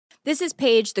This is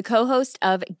Paige, the co-host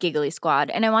of Giggly Squad,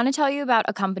 and I want to tell you about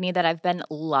a company that I've been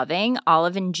loving,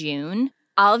 Olive and June.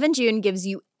 Olive and June gives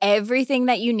you everything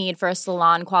that you need for a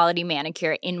salon-quality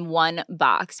manicure in one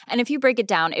box. And if you break it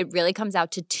down, it really comes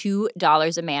out to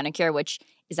 $2 a manicure, which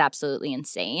is absolutely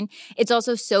insane. It's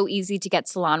also so easy to get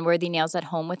salon-worthy nails at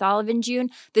home with Olive and June.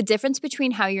 The difference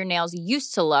between how your nails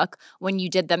used to look when you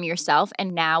did them yourself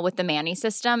and now with the Mani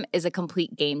system is a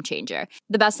complete game changer.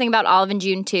 The best thing about Olive and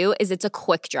June, too, is it's a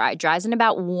quick dry. Dries in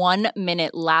about 1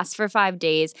 minute, lasts for 5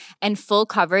 days, and full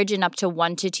coverage in up to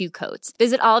 1 to 2 coats.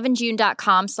 Visit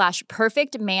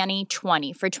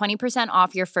oliveandjune.com/perfectmani20 for 20%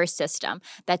 off your first system.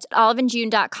 That's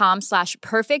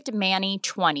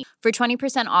oliveandjune.com/perfectmani20 for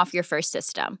 20% off your first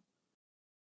system.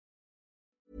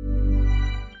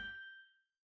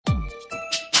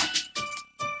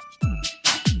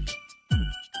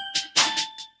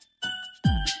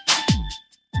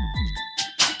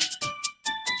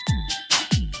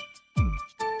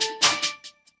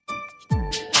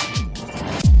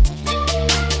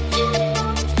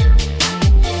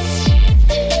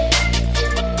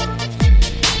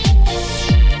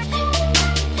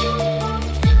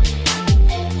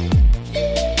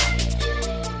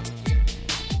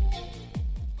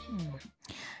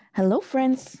 Hello,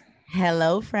 friends.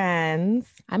 Hello, friends.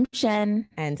 I'm Jen.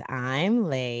 And I'm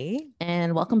Lay.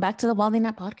 And welcome back to the Wildly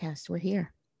Night Podcast. We're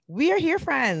here. We are here,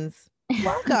 friends.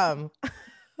 Welcome.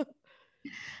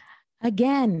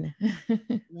 Again.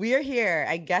 We're here.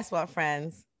 And guess what,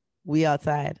 friends? We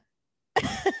outside.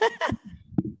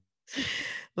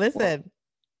 Listen,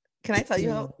 can I tell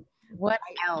you how? What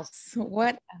else?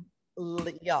 What?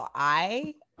 Yo,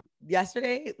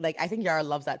 yesterday, I think Yara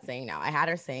loves that saying now. I had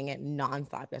her saying it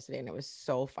nonstop yesterday, and it was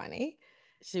so funny.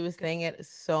 She was saying it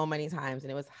so many times,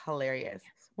 and it was hilarious.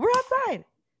 We're outside.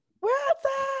 We're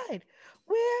outside.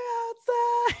 We're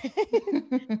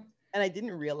outside. And I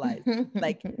didn't realize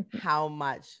how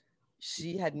much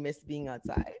she had missed being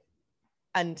outside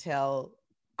until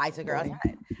I took her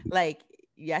outside.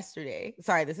 Yesterday.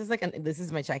 Sorry, this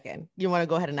is my check-in. You want to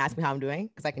go ahead and ask me how I'm doing?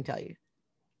 Because I can tell you.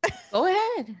 Go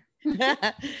ahead.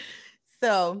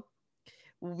 So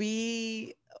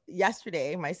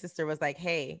yesterday, my sister was like,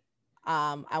 hey,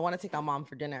 I want to take my mom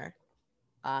for dinner.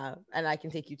 And I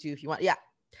can take you too if you want. Yeah.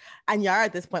 And Yara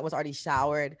at this point was already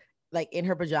showered, in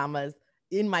her pajamas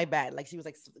in my bed. She was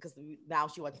because now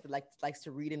she wants to likes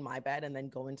to read in my bed and then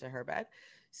go into her bed.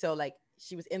 So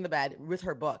she was in the bed with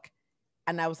her book.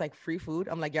 And I was like, free food.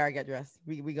 I'm like, Yara, get dressed.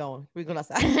 We're going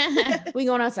outside. We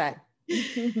going outside.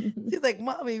 She's like,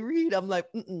 Mommy, read. I'm like,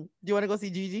 do you want to go see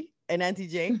Gigi and Auntie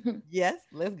Jay? Yes,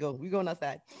 let's go. We're going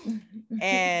outside.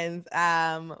 And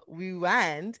we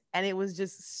went, and it was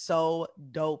just so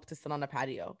dope to sit on the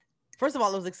patio. First of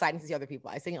all, it was exciting to see other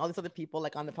people. I was seeing all these other people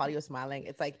on the patio smiling.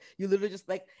 It's you literally just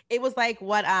it was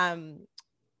what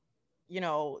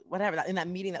whatever in that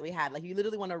meeting that we had. You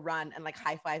literally want to run and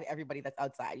high five everybody that's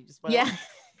outside. You just want to,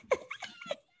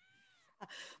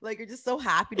 you're just so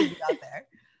happy to be out there.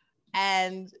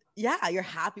 And yeah, you're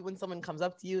happy when someone comes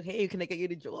up to you. Hey, can I get you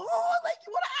to drink? Oh, you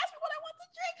want to ask me what I want to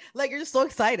drink? You're just so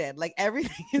excited.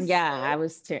 Everything is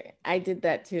I did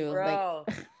that too. Bro,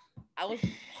 I was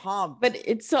pumped. But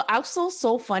it's so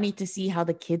funny to see how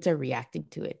the kids are reacting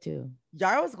to it too.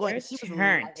 Yara was going, she was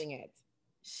loving it.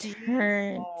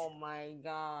 Turned. Oh my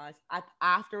gosh.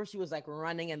 After she was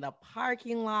running in the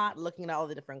parking lot, looking at all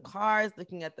the different cars,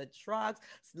 looking at the trucks,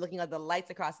 looking at the lights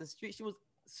across the street. She was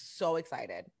so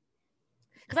excited.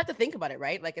 Because I have to think about it,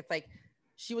 right? It's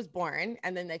she was born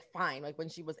and then fine. When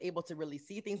she was able to really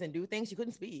see things and do things, she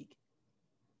couldn't speak.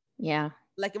 Yeah.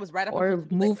 It was right up. Or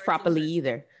move properly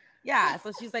either. Yeah.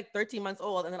 So she's 13 months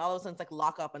old, and then all of a sudden it's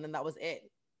lock up, and then that was it.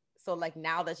 So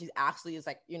now that she's actually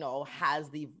has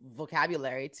the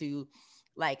vocabulary to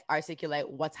articulate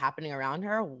what's happening around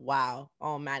her. Wow.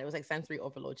 Oh man. It was sensory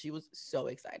overload. She was so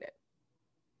excited.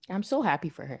 I'm so happy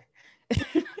for her.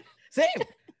 Same.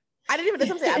 I didn't even,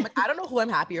 that's what I'm saying. I don't know who I'm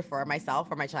happier for,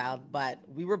 myself or my child, but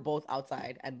we were both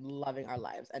outside and loving our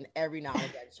lives. And every now and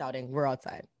again shouting, we're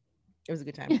outside. It was a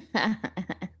good time.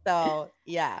 So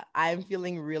yeah, I'm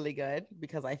feeling really good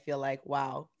because I feel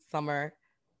wow, summer's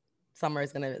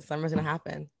gonna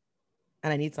happen.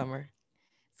 And I need summer.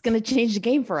 It's gonna change the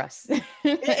game for us.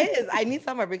 It is. I need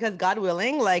summer because God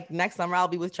willing, next summer I'll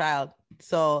be with child.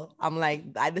 So I'm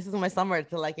this is my summer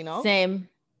to Same.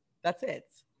 That's it.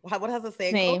 What has the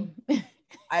saying? Same.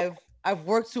 I've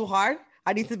worked too hard.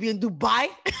 I need to be in Dubai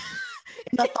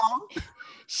in a thong.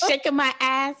 Shaking my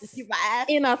ass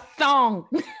in a thong.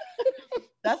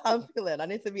 That's how I'm feeling. I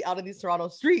need to be out in these Toronto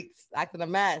streets acting a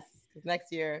mess. Because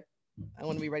next year I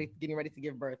want to be getting ready to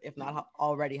give birth, if not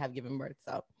already have given birth.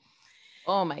 So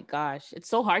Oh my gosh. It's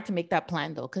so hard to make that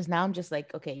plan though. Cause now I'm just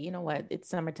like, okay, you know what? It's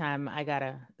summertime. I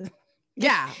gotta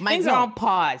Yeah, things are on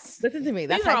pause. Listen to me.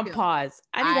 That's Things are how I on feel. pause.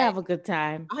 I need to have a good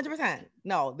time. 100%.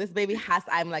 No, this baby has.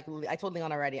 I'm like, I told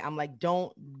Leon already. I'm like,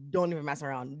 don't even mess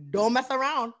around. Don't mess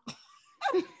around.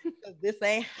 This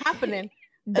ain't happening.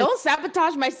 Don't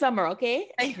sabotage my summer,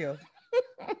 okay? Thank you.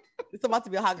 It's about to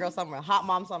be a hot girl summer, hot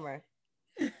mom summer.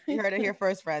 You heard it here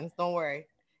first, friends. Don't worry.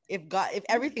 If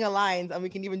everything aligns and we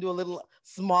can even do a little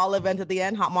small event at the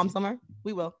end, hot mom summer,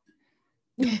 we will.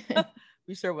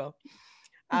 We sure will.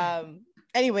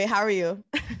 Anyway, how are you?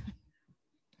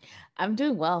 I'm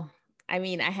doing well. I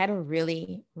mean, I had a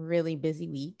really, really busy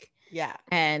week. Yeah.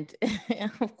 And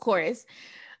of course,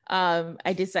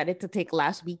 I decided to take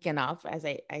last weekend off, as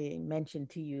I mentioned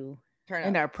to you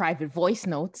in our private voice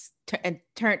notes, and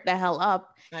turned the hell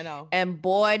up. I know. And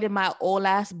boy, did my old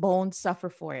ass bones suffer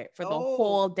for it for the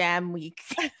whole damn week.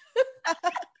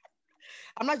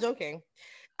 I'm not joking.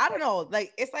 I don't know.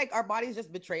 Like, it's like our bodies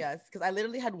just betray us. Because I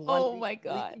literally had one my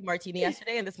God. martini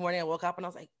yesterday. And this morning I woke up and I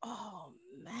was like, oh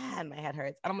man, my head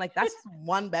hurts. And I'm like, that's just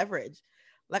one beverage.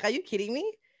 Like, are you kidding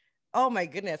me? Oh my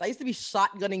goodness. I used to be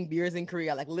shotgunning beers in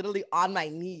Korea, like literally on my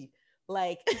knee,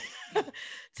 like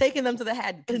taking them to the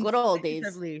head. Good old days.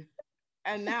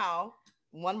 And now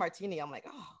one martini, I'm like,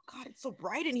 oh God, it's so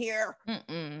bright in here.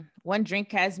 One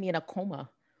drink has me in a coma.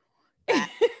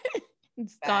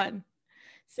 It's gone.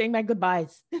 Saying my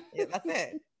goodbyes. Yeah, that's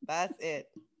it. That's it.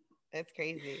 It's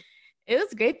crazy. It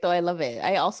was great though. I love it.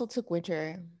 I also took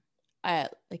Winter.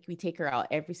 Like we take her out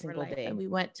every single day. And we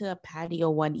went to a patio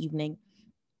one evening.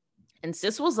 And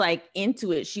sis was like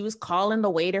into it. She was calling the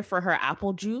waiter for her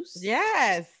apple juice.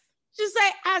 Yes. She's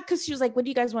like, because she was like, what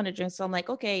do you guys want to drink? So I'm like,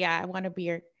 okay, yeah, I want a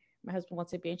beer. My husband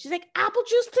wants a beer. And she's like, apple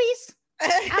juice, please.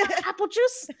 Apple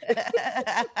juice.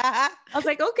 I was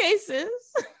like, okay, sis.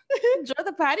 Enjoy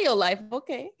the patio life.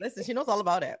 Okay. Listen, she knows all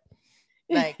about it.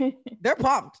 Like, they're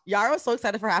pumped. Yara was so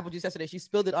excited for her apple juice yesterday. She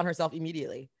spilled it on herself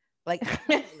immediately. Like,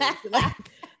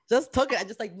 just took it and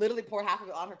just like literally poured half of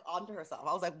it onto herself.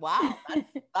 I was like, wow,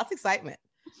 that's excitement.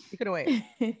 You couldn't wait.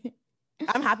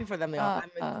 I'm happy for them, y'all.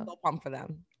 I'm so pumped for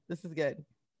them. This is good.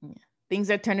 Yeah. Things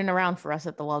are turning around for us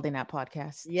at the Wealthy Nat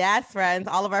podcast. Yes, friends.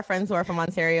 All of our friends who are from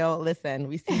Ontario, listen,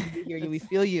 we see you, we hear you, we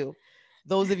feel you.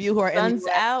 Those of you who are Sun's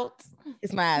out.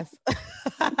 It's my ass.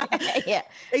 Yeah.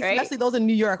 Especially right? those in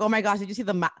New York. Oh my gosh, did you see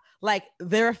like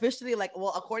they're officially like,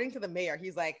 well, according to the mayor,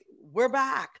 he's like, we're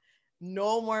back.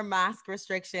 No more mask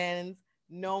restrictions,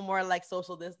 no more like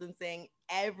social distancing.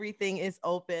 Everything is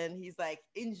open. He's like,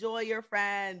 enjoy your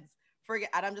friends.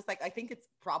 Forget. And I'm just like, I think it's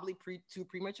probably too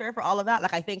premature for all of that.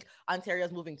 Like, I think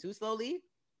Ontario's moving too slowly.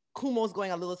 Kumo's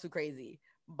going a little too crazy.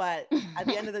 But at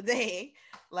the end of the day,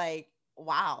 like,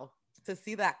 wow, to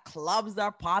see that clubs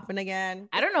are popping again.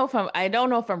 I don't know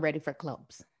if I'm ready for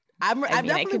clubs. I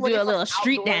could do a little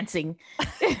street dancing.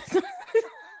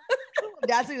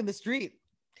 Dancing in the street.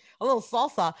 A little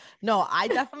salsa. No, I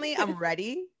definitely am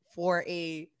ready for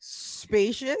a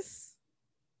spacious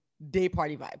day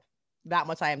party vibe. That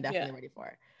much I am definitely ready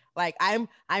for. Like, I'm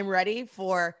ready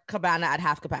for Cabana at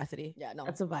half capacity. Yeah, no.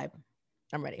 That's a vibe.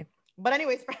 I'm ready. But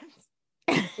anyways,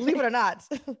 friends, believe it or not,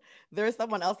 there's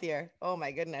someone else here. Oh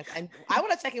my goodness. And I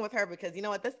want to check in with her because you know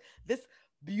what? This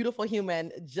beautiful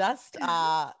human just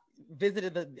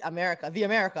visited the America. The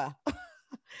Americas.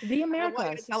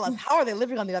 Tell us, how are they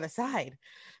living on the other side?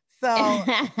 So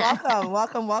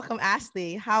welcome,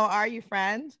 Ashley. How are you,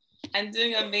 friend? I'm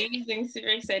doing amazing. Super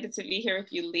excited to be here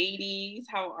with you ladies.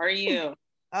 How are you?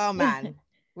 Oh man,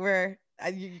 girl,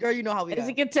 you know how we As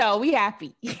you can tell, we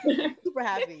happy. Super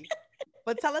happy.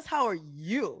 But tell us, how are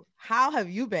you? How have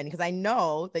you been? Because I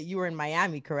know that you were in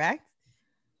Miami, correct?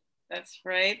 That's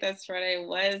right. I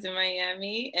was in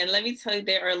Miami. And let me tell you,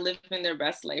 they are living their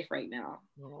best life right now.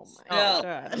 Oh my God.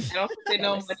 I don't think they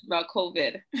know much about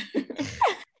COVID.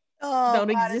 Don't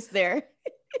exist there.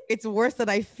 It's worse than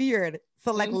I feared.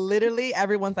 So like literally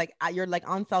everyone's like, you're like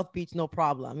on South Beach, no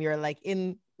problem. You're like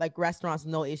in like restaurants,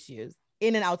 no issues,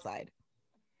 in and outside.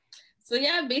 So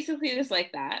yeah, basically it's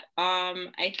like that.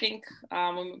 I think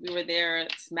when we were there,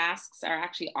 masks are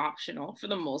actually optional for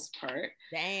the most part.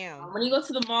 Damn. When you go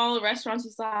to the mall, restaurants,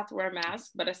 you still have to wear a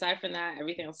mask. But aside from that,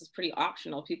 everything else is pretty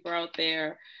optional. People are out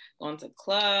there going to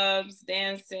clubs,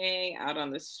 dancing, out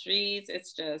on the streets.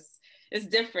 It's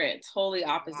different, totally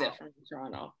opposite from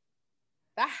Toronto.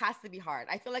 That has to be hard.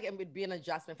 I feel like it would be an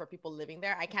adjustment for people living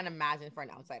there. I can't imagine for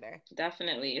an outsider.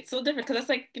 Definitely. It's so different because that's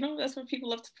like, that's where people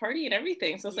love to party and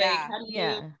everything. So it's like, how do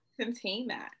you contain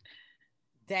that?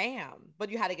 Damn. But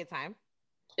you had a good time?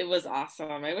 It was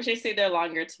awesome. I wish I stayed there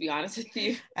longer, to be honest with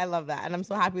you. I love that. And I'm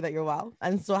so happy that you're well.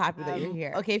 I'm so happy that you're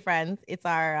here. Okay, friends, it's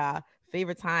our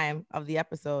favorite time of the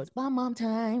episode. Bomb mom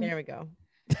time. There we go.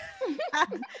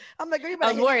 I'm like, I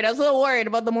was worried. I was a little worried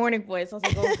about the morning voice. I was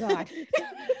like, oh God.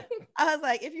 I was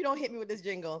like, if you don't hit me with this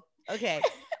jingle. Okay.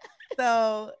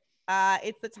 So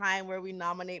it's the time where we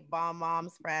nominate bomb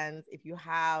moms, friends. If you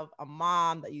have a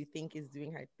mom that you think is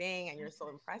doing her thing and you're so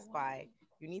impressed by,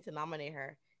 you need to nominate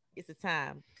her. It's the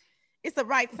time. It's the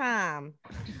right time.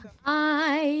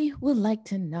 I would like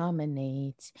to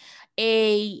nominate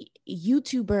a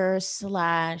YouTuber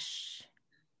slash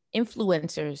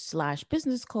influencer slash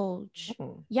business coach.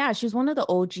 Yeah, she's one of the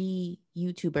OG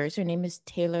YouTubers. Her name is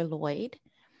Taylor Lloyd.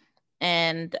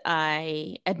 And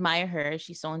I admire her.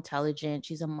 She's so intelligent.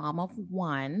 She's a mom of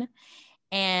one.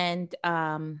 And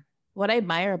what I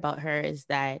admire about her is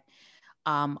that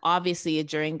obviously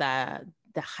during the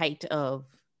height of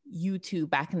YouTube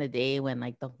back in the day when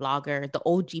like the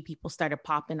OG people started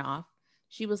popping off,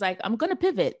 she was like, I'm going to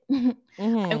pivot.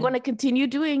 I'm going to continue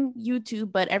doing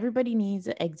YouTube, but everybody needs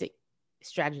an exit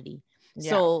strategy.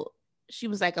 Yeah. So she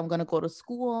was like, I'm going to go to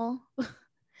school.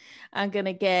 I'm going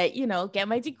to get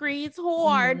my degree. It's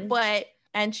hard,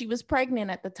 and she was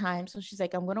pregnant at the time. So she's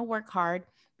like, I'm going to work hard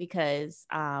because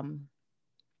I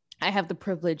have the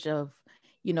privilege of,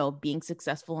 being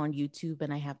successful on YouTube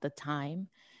and I have the time.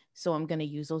 So I'm going to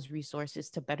use those resources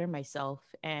to better myself.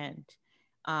 And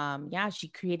she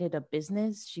created a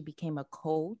business. She became a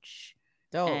coach.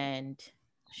 Dope. And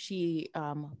she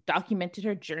documented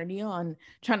her journey on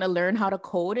trying to learn how to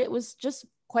code. It was just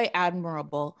quite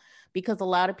admirable because a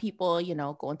lot of people,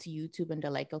 go into YouTube and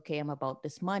they're like, okay, I'm about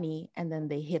this money. And then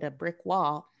they hit a brick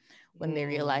wall when they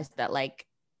realize that like,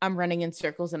 I'm running in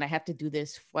circles and I have to do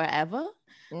this forever.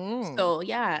 So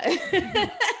yeah,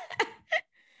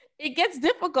 it gets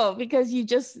difficult because you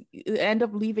just end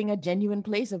up leaving a genuine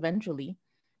place eventually.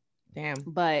 Damn.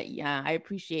 But yeah, I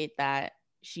appreciate that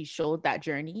she showed that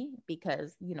journey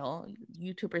because,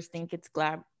 YouTubers think it's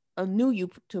new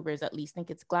YouTubers at least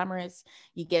think it's glamorous.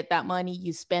 You get that money,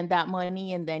 you spend that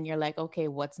money, and then you're like, okay,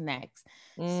 what's next?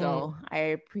 So I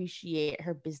appreciate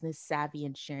her business savvy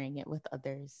and sharing it with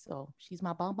others. So she's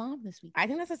my bomb this week. I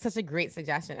think that's such a great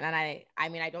suggestion. And I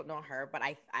mean, I don't know her, but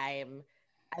I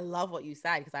love what you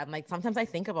said because I'm like, sometimes I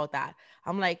think about that.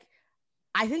 I'm like,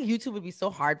 I think YouTube would be so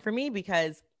hard for me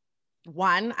because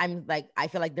one, I'm like, I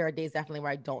feel like there are days definitely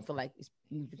where I don't feel like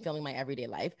filming my everyday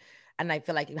life. And I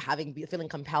feel like feeling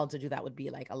compelled to do that would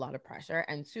be like a lot of pressure.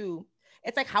 And two,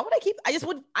 it's like, how would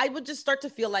I would just start to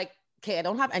feel like, okay, I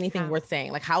don't have anything worth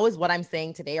saying. Like, how is what I'm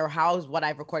saying today or how is what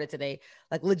I've recorded today,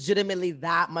 like legitimately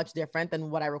that much different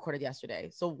than what I recorded yesterday?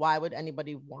 So why would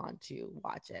anybody want to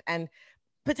watch it? And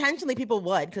potentially people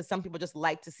would, because some people just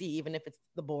like to see, even if it's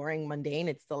the boring, mundane,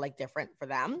 it's still like different for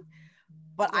them.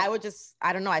 But I would just,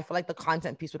 I don't know. I feel like the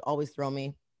content piece would always throw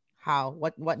me. How,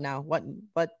 what now? What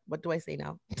do I say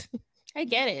now? I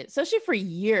get it. Especially for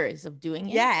years of doing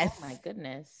it. Yes. Oh my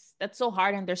goodness. That's so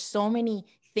hard. And there's so many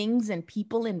things and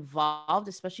people involved,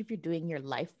 especially if you're doing your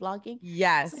life vlogging.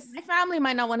 Yes. Like, my family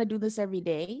might not want to do this every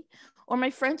day, or my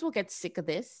friends will get sick of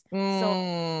this.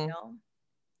 So,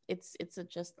 it's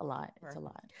just a lot. It's a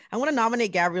lot. I want to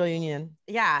nominate Gabrielle Union.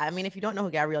 Yeah. I mean, if you don't know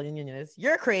who Gabrielle Union is,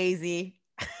 you're crazy.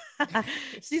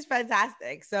 She's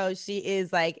fantastic. So she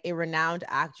is like a renowned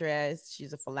actress.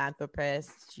 She's a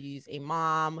philanthropist. She's a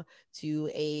mom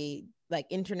to a like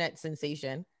internet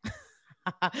sensation.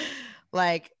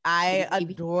 Like I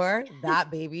adore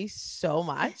that baby so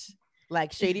much.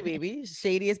 Like shady baby,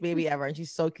 shadiest baby ever. And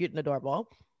she's so cute and adorable.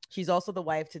 She's also the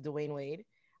wife to Dwayne Wade.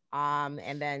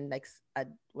 And then like,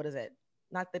 what is it?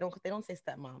 They don't say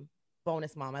stepmom,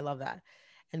 bonus mom. I love that.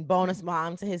 And bonus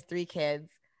mom to his 3 kids.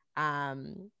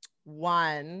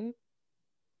 One,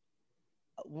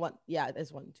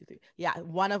 there's 1, 2, 3. Yeah,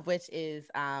 one of which is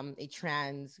a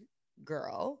trans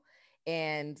girl,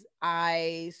 and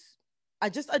I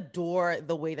just adore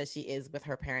the way that she is with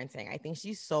her parenting. I think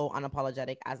she's so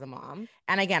unapologetic as a mom.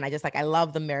 And again, I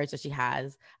love the marriage that she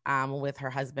has with her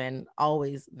husband,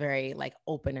 always very like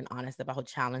open and honest about how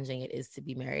challenging it is to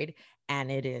be married.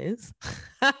 And it is.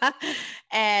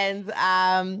 And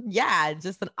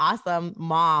just an awesome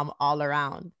mom all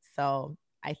around. So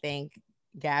I think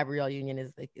Gabrielle Union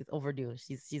is overdue.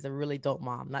 She's a really dope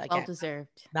mom. Well deserved.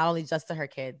 Not only just to her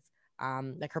kids,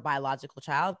 like her biological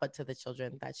child, but to the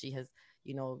children that she has,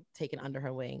 taken under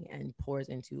her wing and pours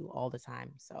into all the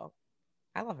time. So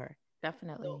I love her.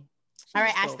 Definitely. All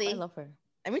right, Ashley. I love her.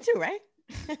 And me too, right?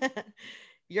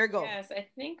 Your goal. Yes, I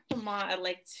think the mom I'd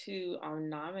like to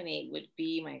nominate would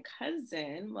be my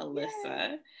cousin, Melissa.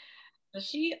 Yay.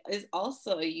 She is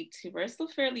also a YouTuber, still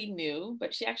fairly new,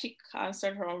 but she actually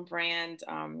started her own brand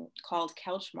called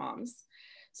Couch Moms.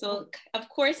 So of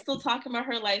course, still talking about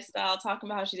her lifestyle, talking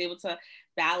about how she's able to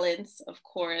balance, of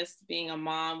course, being a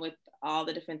mom with all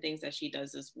the different things that she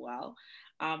does as well.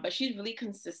 But she's really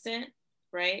consistent,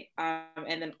 right?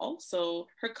 And then also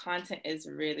her content is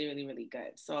really, really, really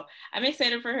good. So I'm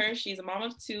excited for her. She's a mom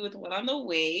of two with one on the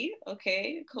way.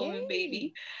 Okay, COVID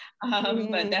baby.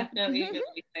 But definitely really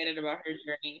excited about her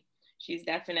journey. She's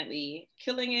definitely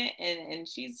killing it, and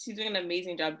she's doing an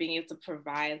amazing job being able to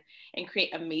provide and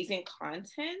create amazing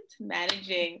content,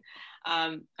 managing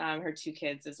her two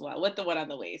kids as well with the one on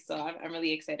the way. So I'm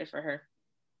really excited for her.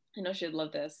 I know she'd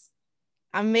love this.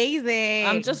 Amazing.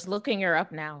 I'm just looking her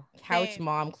up now. Couch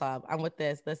Mom Club. I'm with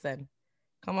this. Listen,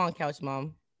 come on, Couch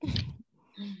Mom.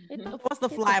 What's the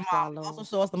fly mom? Also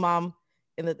show us the mom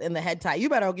in the head tie. You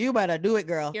better do it,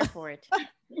 girl. Here for it.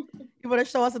 You better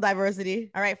show us the diversity.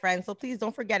 All right, friends. So please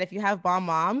don't forget, if you have bomb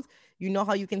moms, you know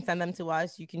how you can send them to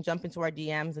us. You can jump into our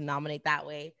DMs and nominate that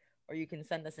way, or you can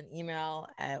send us an email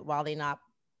at WTN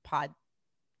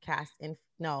podcast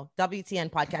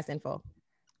info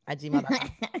at gmail.com.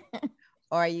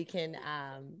 Or you can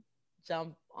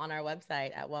jump on our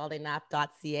website at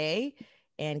wildandnap.ca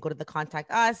and go to the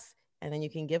contact us, and then you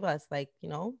can give us a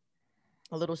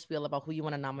little spiel about who you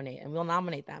want to nominate, and we'll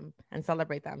nominate them and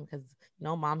celebrate them, because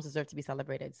moms deserve to be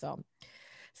celebrated. So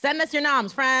send us your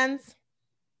noms, friends.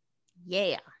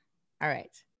 Yeah. All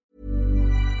right.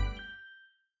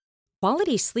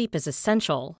 Quality sleep is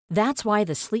essential. That's why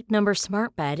the Sleep Number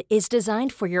Smart Bed is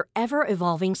designed for your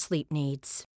ever-evolving sleep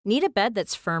needs. Need a bed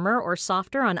that's firmer or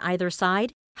softer on either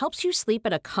side? Helps you sleep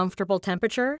at a comfortable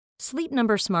temperature? Sleep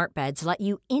Number Smart Beds let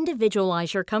you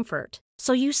individualize your comfort,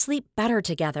 so you sleep better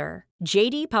together.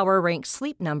 J.D. Power ranks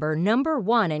Sleep Number number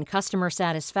 1 in customer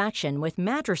satisfaction with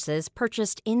mattresses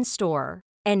purchased in-store.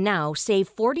 And now save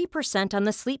 40% on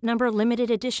the Sleep Number Limited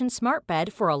Edition Smart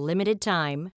Bed for a limited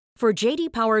time. For J.D.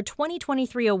 Power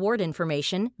 2023 award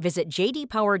information, visit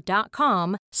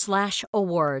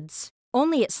jdpower.com/awards.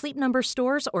 Only at Sleep Number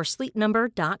stores or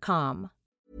sleepnumber.com.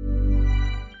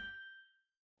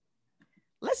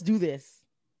 Let's do this.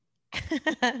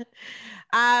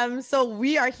 So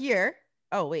we are here.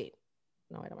 Oh, wait.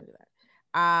 No, I don't want to do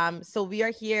that. So we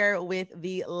are here with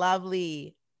the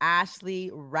lovely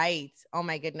Ashley Wright. Oh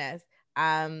my goodness.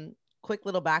 Quick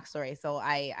little backstory. So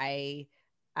I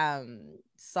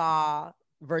saw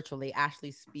virtually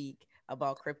Ashley speak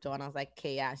about crypto, and I was like,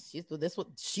 okay, yeah, she's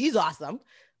awesome.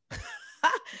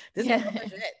 This is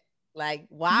legit. Like,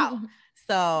 wow.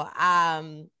 So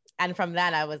and from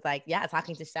that I was like, yeah,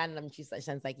 talking to Shannon, and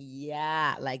Shannon's like,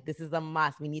 yeah, like this is a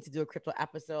must. We need to do a crypto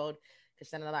episode, because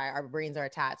Shannon and I, our brains are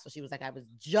attached. So she was like, I was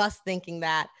just thinking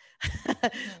that.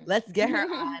 Let's get her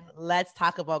on. Let's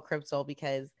talk about crypto,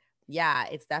 because yeah,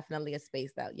 it's definitely a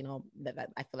space that, that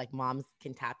I feel like moms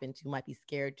can tap into, might be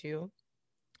scared to.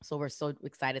 So we're so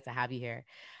excited to have you here.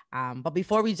 But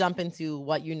before we jump into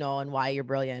what you know and why you're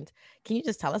brilliant, can you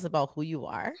just tell us about who you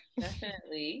are?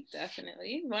 Definitely.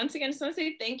 Once again, I just want to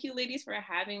say thank you, ladies, for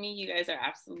having me. You guys are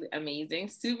absolutely amazing.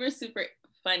 Super, super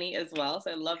funny as well.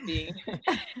 So I love being in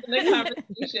the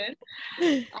conversation.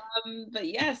 But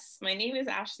yes, my name is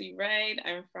Ashley Wright.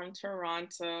 I'm from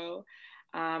Toronto.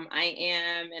 I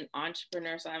am an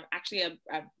entrepreneur. So I'm actually a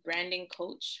branding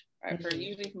coach for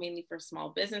usually mainly for small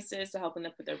businesses, to helping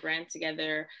them put their brand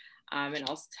together, and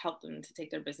also to help them to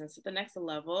take their business to the next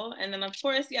level. And then of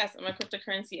course, yes, I'm a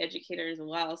cryptocurrency educator as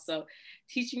well. So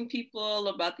teaching people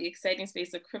about the exciting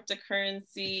space of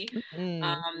cryptocurrency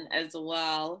as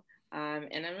well.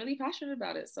 And I'm really passionate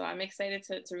about it. So I'm excited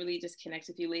to really just connect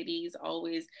with you ladies.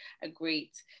 Always a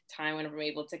great time whenever I'm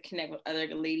able to connect with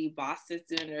other lady bosses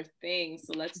doing their thing.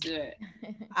 So let's do it.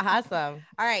 Awesome.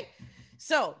 All right.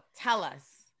 So tell us,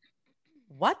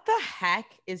 what the heck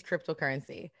is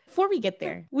cryptocurrency? Before we get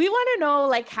there, we want to know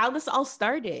like how this all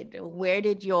started. Where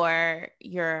did your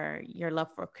love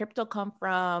for crypto come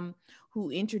from? Who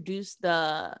introduced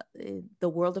the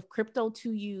world of crypto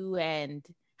to you, and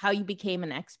how you became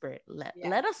an expert?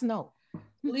 Let us know.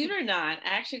 Believe it or not, I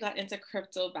actually got into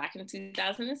crypto back in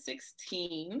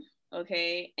 2016.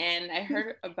 Okay, and I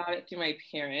heard about it through my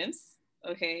parents.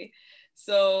 Okay.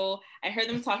 So I heard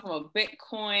them talking about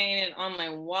Bitcoin and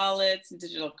online wallets and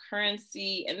digital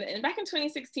currency. And back in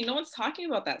 2016, no one's talking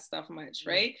about that stuff much,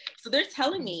 right? So they're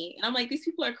telling me, and I'm like, these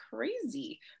people are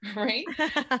crazy, right?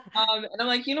 And I'm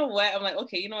like, you know what? I'm like,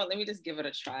 okay, you know what? Let me just give it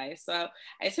a try. So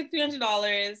I took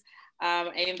 $300.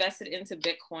 I invested into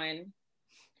Bitcoin,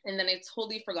 and then I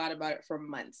totally forgot about it for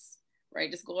months. Right,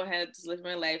 just go ahead, just live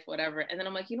my life, whatever. And then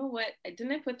I'm like, you know what? I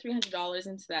put $300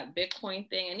 into that Bitcoin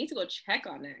thing. I need to go check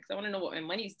on that because I want to know what my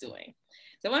money's doing.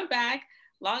 So I went back,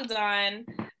 logged on,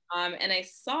 And I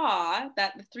saw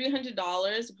that the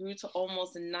 $300 grew to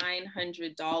almost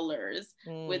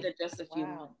 $900 within just a few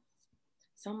months.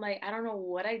 So I'm like, I don't know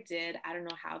what I did. I don't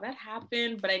know how that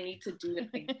happened, but I need to do it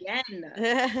again.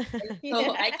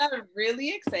 So I got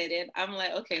really excited. I'm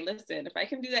like, okay, listen, if I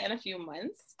can do that in a few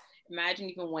months, imagine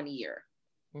even 1 year.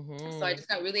 So I just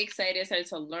got really excited, started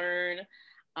to learn,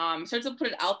 started to put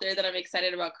it out there that I'm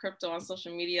excited about crypto on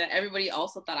social media. Everybody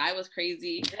also thought I was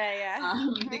crazy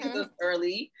because it was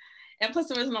early. And plus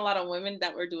there wasn't a lot of women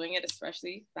that were doing it,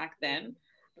 especially back then.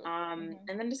 And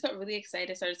then just got really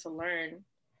excited, started to learn.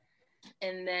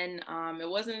 And then it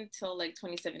wasn't until like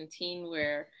 2017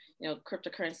 where, you know,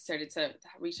 cryptocurrency started to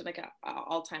reach like an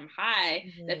all-time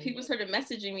high that people started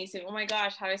messaging me saying, oh my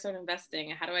gosh, how do I start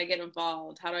investing? How do I get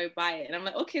involved? How do I buy it? And I'm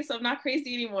like, okay, so I'm not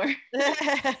crazy anymore.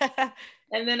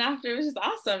 And then after, it was just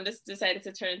awesome. Just decided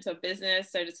to turn into a business,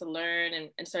 started to learn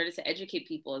and started to educate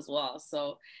people as well.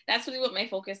 So that's really what my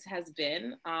focus has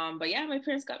been. But yeah, my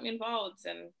parents got me involved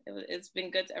and it's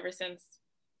been good ever since.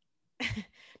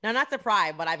 Now, not to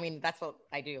pry, but I mean, that's what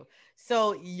I do.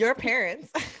 So your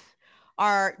parents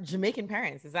are Jamaican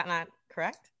parents. Is that not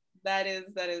correct? That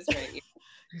is right.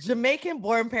 Jamaican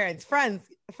born parents, friends,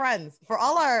 for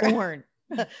all our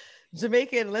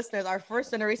Jamaican listeners, our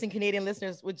first generation Canadian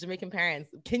listeners with Jamaican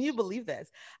parents. Can you believe this?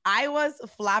 I was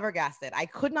flabbergasted. I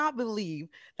could not believe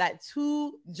that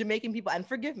two Jamaican people, and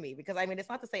forgive me, because I mean, it's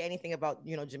not to say anything about,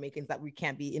 you know, Jamaicans that we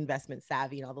can't be investment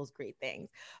savvy and all those great things,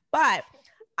 but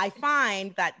I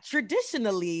find that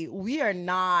traditionally we are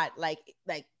not like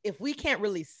if we can't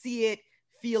really see it,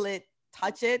 feel it,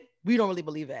 touch it, we don't really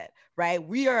believe it, right?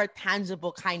 We are a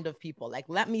tangible kind of people. Like,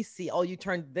 let me see. Oh, you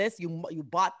turned this, you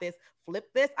bought this, flip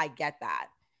this. I get that.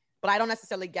 But I don't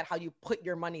necessarily get how you put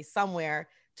your money somewhere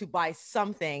to buy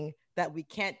something that we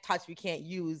can't touch, we can't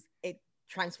use. It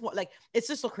transform. Like, it's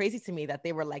just so crazy to me that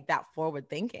they were like that forward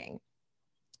thinking.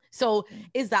 So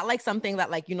is that like something that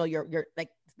like, you know, you're like,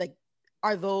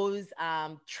 are those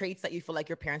traits that you feel like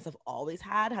your parents have always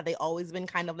had? Have they always been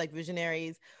kind of like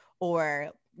visionaries? Or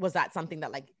was that something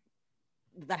that like,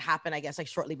 that happened, I guess, like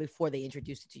shortly before they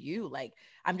introduced it to you? Like,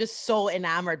 I'm just so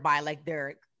enamored by like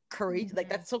their courage. Like,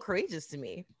 that's so courageous to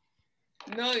me.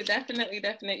 No, definitely.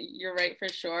 You're right for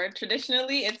sure.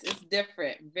 Traditionally, it's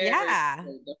different. Very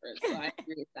different. So I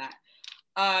agree with that.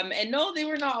 And no, they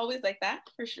were not always like that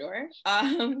for sure.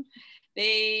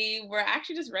 They were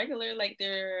actually just regular, like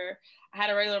I had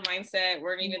a regular mindset,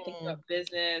 weren't even thinking about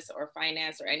business or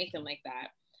finance or anything like that.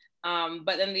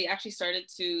 But then they actually started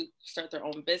to start their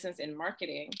own business in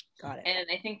marketing. Got it. And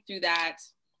I think through that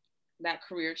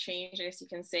career change, I guess you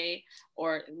can say,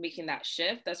 or making that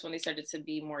shift, that's when they started to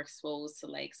be more exposed to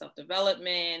like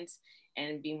self-development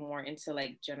and be more into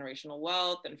like generational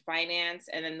wealth and finance.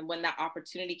 And then when that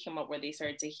opportunity came up where they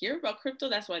started to hear about crypto,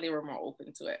 that's why they were more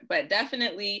open to it. But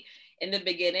definitely in the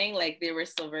beginning, like they were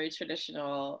still very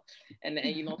traditional and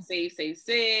you know, save, just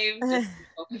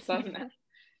focus on that.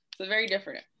 So very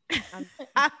different.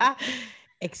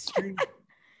 Extreme.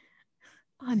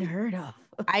 Unheard of.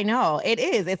 I know it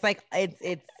is. It's like,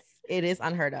 it is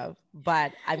unheard of,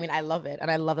 but I mean, I love it.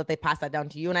 And I love that they passed that down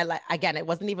to you. And I like, again, it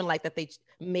wasn't even like that they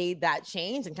made that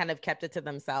change and kind of kept it to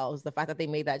themselves. The fact that they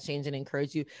made that change and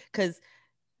encouraged you, because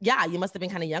yeah, you must've been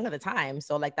kind of young at the time.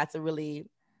 So like, that's a really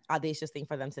audacious thing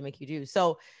for them to make you do.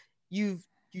 So you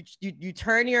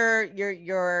turn your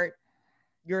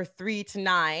 3 to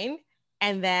 9.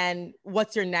 And then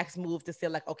what's your next move to say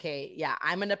like, okay, yeah,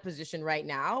 I'm in a position right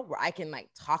now where I can like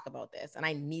talk about this and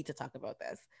I need to talk about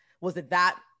this. Was it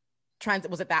that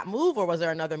move, or was there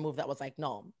another move that was like,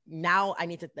 no, now I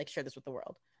need to like share this with the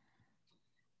world?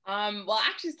 Well,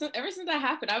 actually, ever since that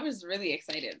happened, I was really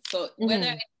excited. So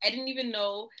whether I didn't even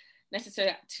know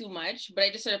necessarily too much, but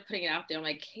I just started putting it out there. I'm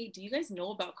like, hey, do you guys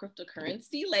know about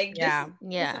cryptocurrency? Like, yeah,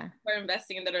 for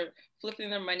investing in that are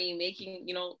flipping their money, making,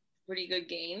 you know, pretty good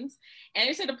gains. And I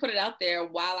just had to put it out there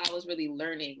while I was really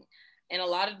learning. And a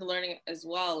lot of the learning as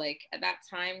well, like at that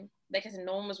time, like I said,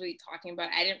 no one was really talking about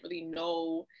it. I didn't really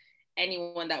know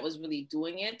anyone that was really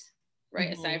doing it,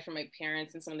 right? Aside from my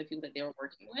parents and some of the people that they were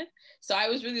working with. So I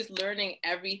was really just learning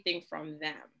everything from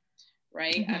them,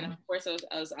 right? And of course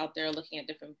I was out there looking at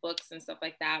different books and stuff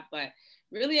like that, but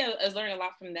really I was learning a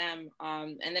lot from them.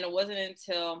 And then it wasn't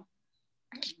until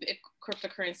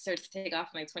cryptocurrency started to take off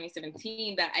in like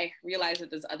 2017 that I realized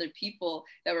that there's other people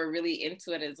that were really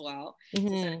into it as well.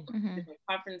 Different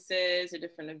conferences or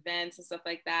different events and stuff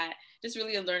like that, just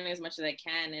really learning as much as I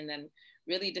can. And then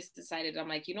really just decided, I'm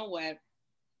like, you know what,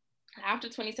 after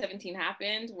 2017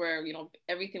 happened where, you know,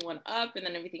 everything went up and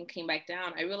then everything came back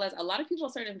down, I realized a lot of people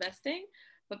started investing,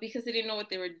 but because they didn't know what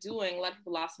they were doing, a lot of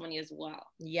people lost money as well.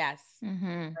 Yes.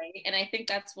 Right. And I think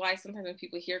that's why sometimes when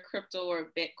people hear crypto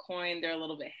or Bitcoin, they're a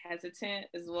little bit hesitant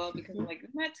as well, because they're like,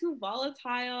 isn't that too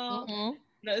volatile?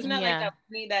 Isn't that like that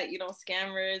money that,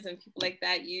 scammers and people like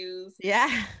that use? Yeah.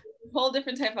 A whole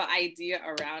different type of idea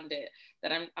around it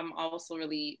that I'm also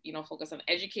really, focused on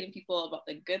educating people about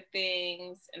the good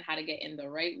things and how to get in the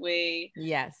right way.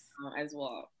 Yes. As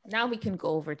well. Now we can go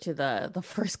over to the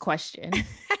first question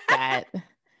that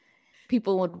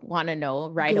people would want to know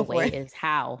right away is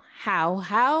how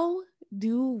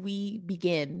do we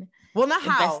begin not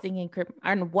investing in crypto,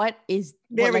 and what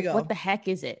the heck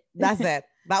is it? That's it.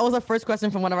 That was the first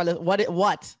question from one of our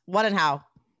listeners. What and how?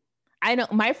 I know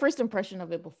my first impression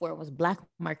of it before was black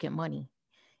market money.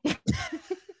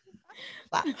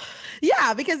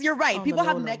 Yeah, because you're right. People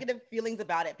have negative feelings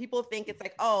about it. People think it's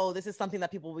like, oh, this is something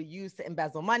that people will use to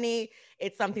embezzle money.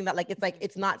 It's something that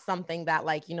it's not something that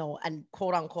a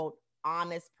quote unquote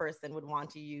honest person would want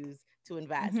to use to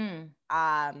invest.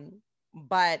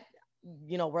 But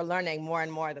we're learning more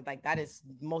and more that that is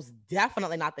most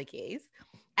definitely not the case.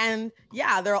 And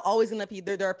yeah, there are always going to be,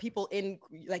 there are people in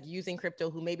using crypto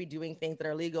who may be doing things that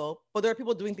are illegal, but there are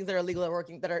people doing things that are illegal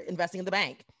that are investing in the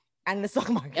bank and in the stock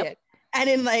market and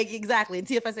in exactly in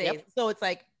TFSA. So it's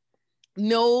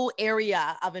no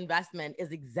area of investment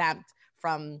is exempt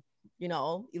from,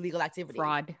 illegal activity.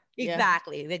 Fraud.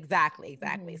 Exactly.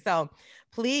 So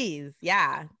please,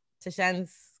 to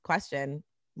Shen's question,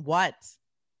 what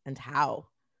and how?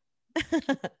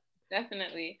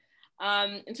 Definitely.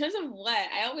 In terms of what,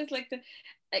 I always like to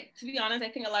be honest, I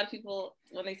think a lot of people,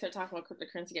 when they start talking about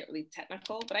cryptocurrency, get really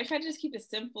technical, but I try to just keep it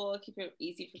simple, keep it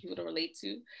easy for people to relate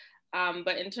to.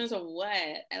 But in terms of what,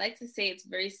 I like to say it's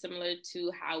very similar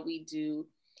to how we do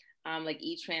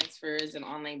e-transfers and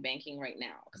online banking right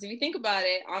now. Because if you think about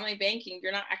it, online banking,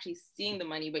 you're not actually seeing the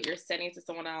money, but you're sending it to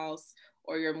someone else,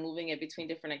 or you're moving it between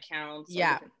different accounts. Or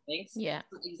different banks. So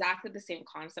exactly the same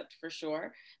concept for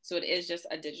sure. So it is just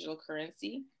a digital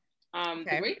currency. The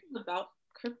great thing about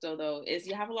crypto, though, is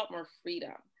you have a lot more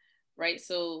freedom, right?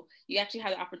 So you actually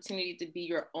have the opportunity to be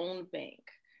your own bank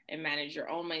and manage your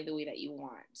own money the way that you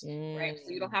want, right? So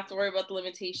you don't have to worry about the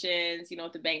limitations.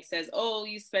 If the bank says, oh,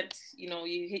 you spent, you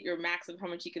hit your max of how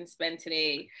much you can spend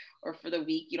today or for the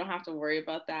week, you don't have to worry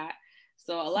about that.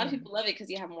 So a lot of people love it because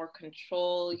you have more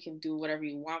control. You can do whatever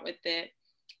you want with it.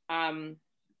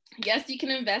 Yes, you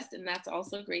can invest, and that's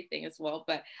also a great thing as well.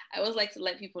 But I always like to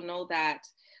let people know that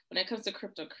when it comes to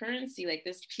cryptocurrency,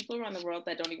 there's people around the world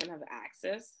that don't even have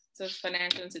access to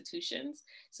financial institutions.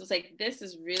 So it's this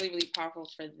is really, really powerful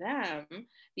for them,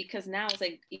 because now it's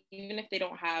even if they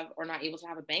don't have or not able to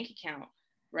have a bank account,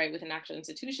 right, with an actual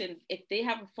institution, if they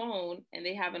have a phone and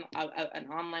they have an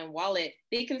online wallet,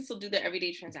 they can still do their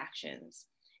everyday transactions.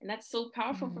 And that's so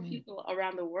powerful for people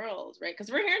around the world, right?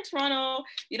 Because we're here in Toronto,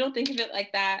 you don't think of it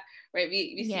like that, right?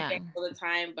 We see banks all the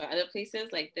time, but other places,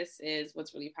 this is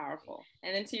what's really powerful.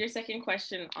 And then to your second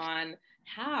question on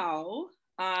how,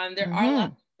 there are a lot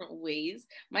of different ways.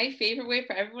 My favorite way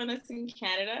for everyone that's in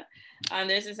Canada,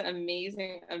 there's this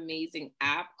amazing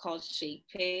app called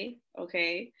ShakePay,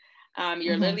 okay?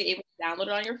 You're literally able to download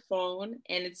it on your phone,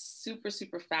 and it's super,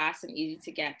 super fast and easy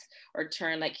to get or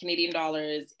turn Canadian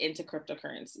dollars into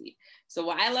cryptocurrency. So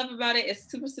what I love about it is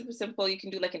super, super simple. You can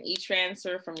do an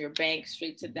e-transfer from your bank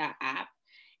straight to that app.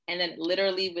 And then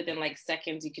literally within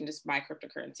seconds, you can just buy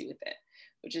cryptocurrency with it,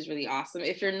 which is really awesome.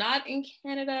 If you're not in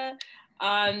Canada,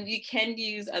 you can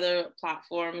use other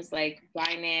platforms like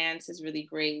Binance is really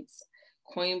great.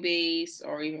 Coinbase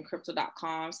or even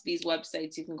crypto.com. So these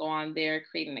websites, you can go on there,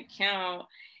 create an account,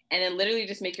 and then literally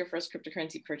just make your first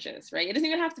cryptocurrency purchase, right? It doesn't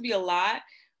even have to be a lot,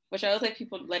 which I always like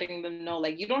people letting them know,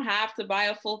 you don't have to buy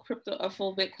a full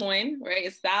Bitcoin, right?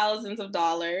 It's thousands of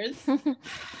dollars.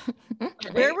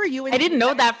 Where were you? I didn't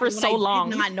know that for so long.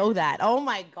 I did not know that. Oh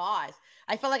my gosh.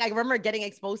 I felt I remember getting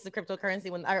exposed to cryptocurrency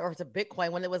or to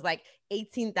Bitcoin when it was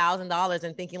 $18,000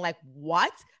 and thinking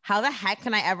what? How the heck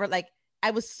can I ever I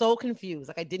was so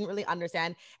confused. I didn't really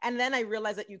understand. And then I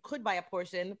realized that you could buy a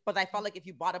portion, but I felt if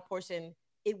you bought a portion,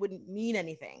 it wouldn't mean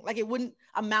anything. It wouldn't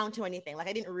amount to anything.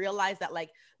 I didn't realize that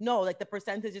no, the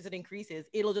percentage as it increases,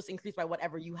 it'll just increase by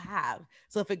whatever you have.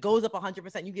 So if it goes up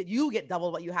 100%, you get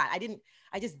double what you had.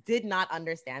 I just did not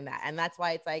understand that. And that's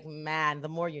why it's man, the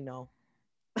more you know,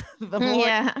 the more.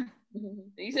 Yeah.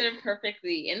 You said it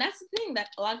perfectly. And that's the thing that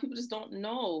a lot of people just don't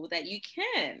know that you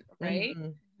can, right?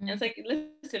 And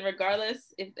it's listen,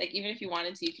 regardless, if even if you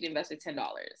wanted to, you could invest with $10,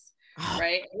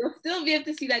 right? You'll still be able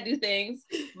to see that do things.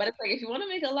 But it's if you want to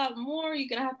make a lot more, you're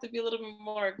gonna have to be a little bit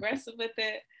more aggressive with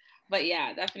it. But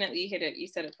yeah, definitely you hit it. You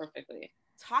said it perfectly.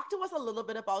 Talk to us a little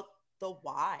bit about the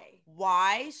why.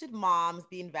 Why should moms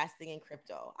be investing in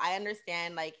crypto? I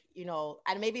understand, like, you know,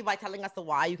 and maybe by telling us the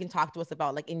why, you can talk to us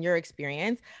about, like, in your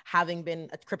experience, having been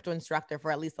a crypto instructor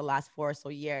for at least the last 4 or so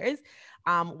years,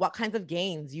 what kinds of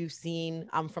gains you've seen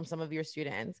from some of your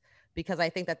students, because I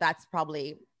think that that's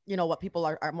probably, you know, what people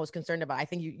are most concerned about. I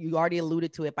think you already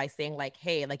alluded to it by saying, like,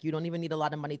 hey, like, you don't even need a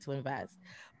lot of money to invest.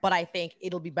 But I think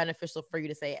it'll be beneficial for you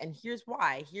to say, and here's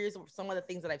why. Here's some of the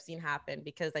things that I've seen happen,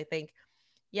 because I think,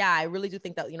 yeah, I really do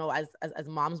think that, you know, as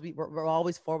moms, we're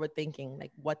always forward thinking.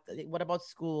 Like, what about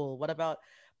school? What about,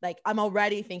 like, I'm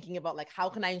already thinking about, like, how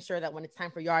can I ensure that when it's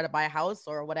time for Yara to buy a house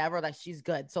or whatever, that she's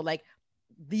good. So, like,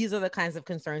 these are the kinds of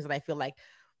concerns that I feel like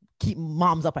keep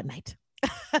moms up at night.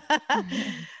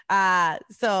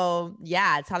 So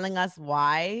yeah, telling us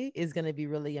why is going to be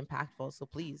really impactful. So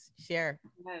please share.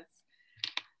 Yes.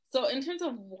 So in terms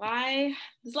of why,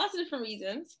 there's lots of different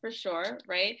reasons for sure,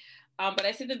 right? But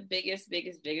I say the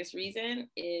biggest reason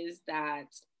is that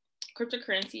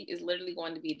cryptocurrency is literally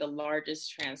going to be the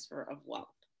largest transfer of wealth.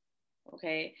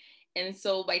 Okay. And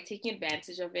so by taking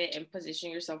advantage of it and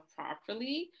positioning yourself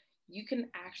properly, you can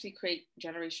actually create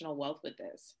generational wealth with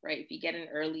this, right? If you get in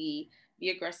early, be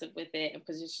aggressive with it and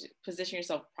position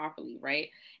yourself properly, right?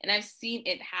 And I've seen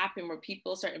it happen where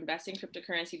people start investing in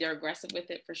cryptocurrency, they're aggressive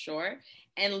with it for sure.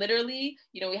 And literally,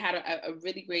 you know, we had a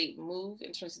really great move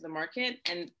in terms of the market,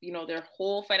 and, you know, their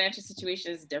whole financial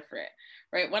situation is different,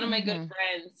 right? One of my good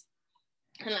friends,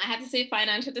 and I have to say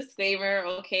financial disclaimer,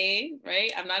 okay,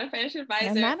 right? I'm not a financial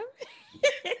advisor.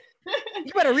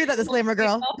 You better read that disclaimer,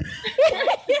 girl.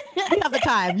 You have the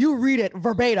time. You read it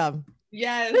verbatim.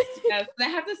 Yes. And I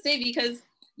have to say, because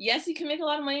yes, you can make a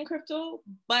lot of money in crypto,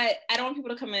 but I don't want people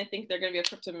to come in and think they're going to be a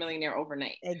crypto millionaire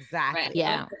overnight. Exactly. Right?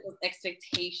 Yeah.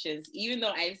 Expectations, even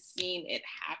though I've seen it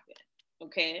happen.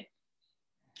 Okay.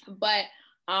 But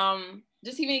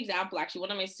just to give you an example, actually,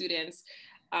 one of my students,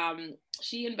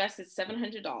 she invested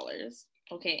 $700.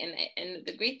 Okay. And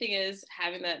the great thing is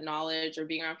having that knowledge or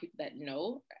being around people that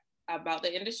know about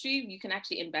the industry, you can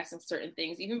actually invest in certain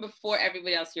things even before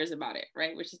everybody else hears about it,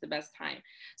 right? Which is the best time.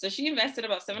 So she invested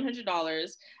about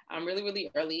 $700 really,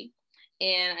 really early.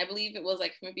 And I believe it was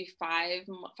like maybe 5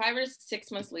 or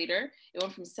 6 months later, it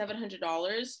went from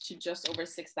 $700 to just over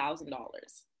 $6,000,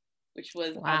 which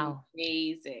was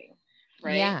amazing,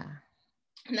 right? Yeah.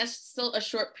 And that's still a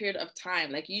short period of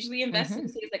time. Like usually investing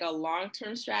is like a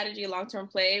long-term strategy, a long-term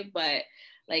play, but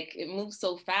like it moves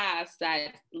so fast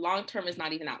that long-term is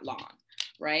not even that long,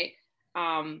 right?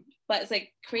 But it's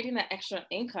like creating that extra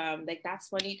income, like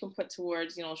that's money you can put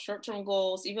towards, you know, short-term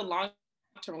goals, even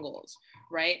long-term goals,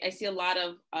 right? I see a lot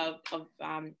of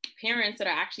parents that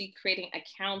are actually creating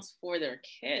accounts for their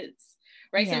kids,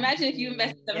 right? So imagine if you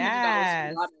invest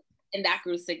 $700 and that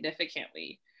grew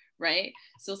significantly, right?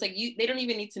 So it's like they don't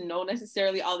even need to know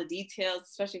necessarily all the details,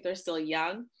 especially if they're still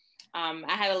young.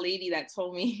 I had a lady that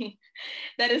told me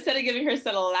that instead of giving her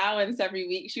son allowance every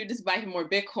week, she would just buy him more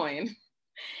Bitcoin.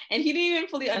 And he didn't even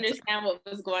fully understand what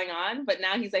was going on, but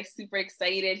now he's like super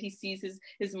excited. He sees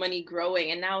his money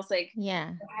growing, and now it's like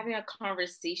having a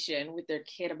conversation with their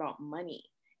kid about money,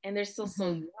 and they're still so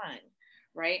young,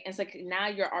 right? And it's like now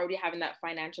you're already having that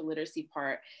financial literacy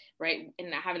part, right?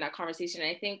 And having that conversation. And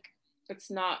I think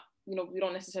it's not, you know, we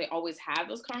don't necessarily always have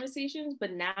those conversations,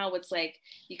 but now it's like,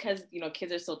 because, you know,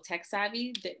 kids are so tech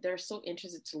savvy, they're so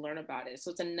interested to learn about it.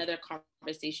 So it's another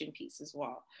conversation piece as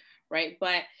well, right?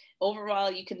 But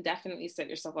overall, you can definitely set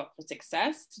yourself up for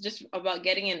success. It's just about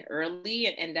getting in early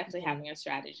and definitely having a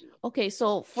strategy. Okay,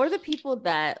 so for the people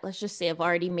that, let's just say, have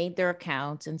already made their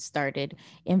accounts and started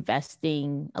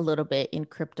investing a little bit in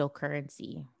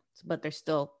cryptocurrency, but they're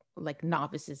still like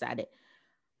novices at it,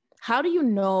 how do you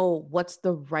know what's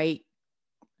the right,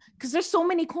 because there's so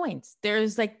many coins.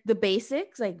 There's like the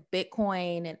basics like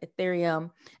Bitcoin and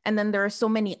Ethereum, and then there are so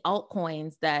many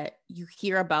altcoins that you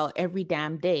hear about every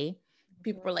damn day.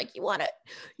 People are like, you want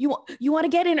to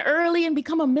get in early and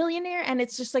become a millionaire, and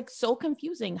it's just like so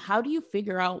confusing. How do you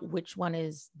figure out which one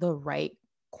is the right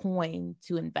coin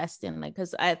to invest in? Like,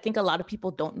 because I think a lot of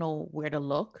people don't know where to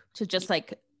look to just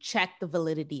like check the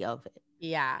validity of it.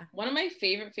 Yeah. One of my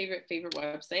favorite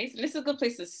websites, and this is a good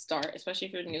place to start, especially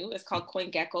if you're new, it's called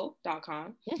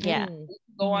coingecko.com. Yeah.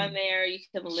 Go on there, you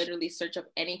can literally search up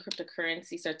any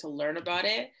cryptocurrency, start to learn about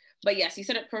it. But yes, you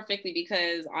said it perfectly,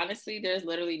 because honestly, there's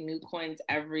literally new coins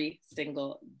every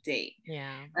single day.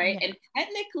 Yeah. Right. Yeah. And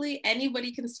technically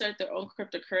anybody can start their own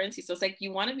cryptocurrency. So it's like,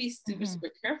 you want to be super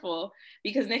careful,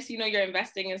 because next, you know, you're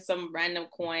investing in some random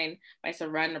coin by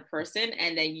some random person,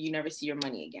 and then you never see your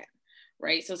money again.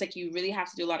 Right. So it's like, you really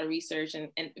have to do a lot of research, and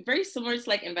very similar to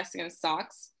like investing in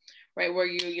stocks, right? Where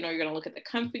you're going to look at the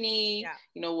company,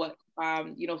 what,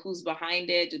 who's behind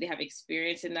it. Do they have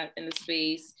experience in the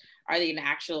space? Are they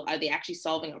actually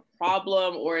solving a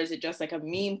problem, or is it just like a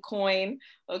meme coin?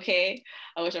 Okay.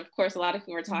 Which of course a lot of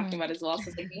people are talking about as well. So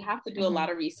it's like, you have to do a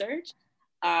lot of research.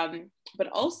 But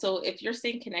also if you're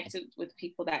staying connected with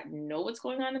people that know what's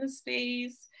going on in the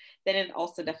space, then it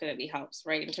also definitely helps,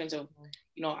 right? In terms of,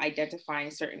 identifying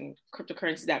certain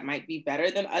cryptocurrencies that might be better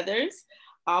than others.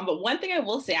 But one thing I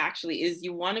will say actually is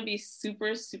you want to be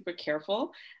super, super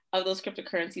careful of those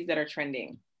cryptocurrencies that are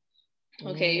trending.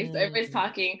 Okay, so everybody's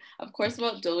talking, of course,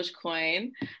 about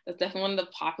Dogecoin. That's definitely one of the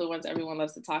popular ones everyone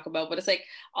loves to talk about. But it's like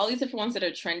all these different ones that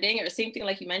are trending, or same thing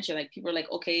like you mentioned, like people are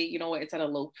like, okay, you know what, it's at a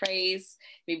low price.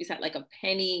 Maybe it's at like a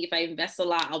penny. If I invest a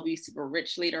lot, I'll be super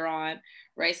rich later on,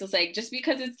 right? So it's like, just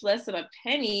because it's less than a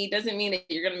penny doesn't mean that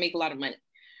you're going to make a lot of money.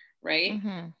 Right.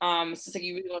 So it's like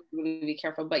you really want to really be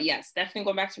careful. But yes, definitely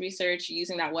going back to research,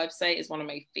 using that website is one of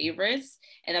my favorites.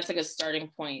 And that's like a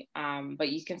starting point. But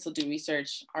you can still do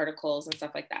research articles and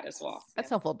stuff like that as well.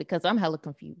 That's helpful because I'm hella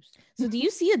confused. So do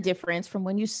you see a difference from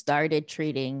when you started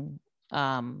trading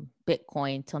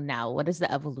Bitcoin till now? What is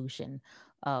the evolution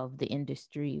of the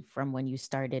industry from when you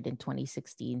started in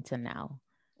 2016 to now?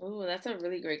 Oh, that's a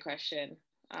really great question.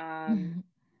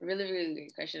 Really, really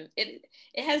good question. It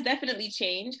has definitely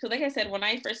changed because, like I said, when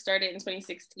I first started in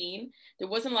 2016, there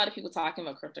wasn't a lot of people talking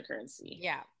about cryptocurrency.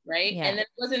 Yeah. Right. Yeah. And then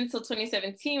it wasn't until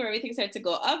 2017 where everything started to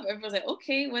go up. Everyone's like,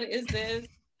 okay, what is this?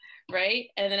 Right.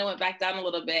 And then it went back down a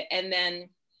little bit. And then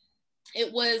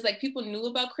it was like people knew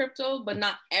about crypto, but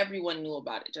not everyone knew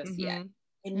about it just yet.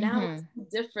 And now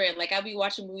it's different. Like I'll be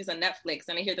watching movies on Netflix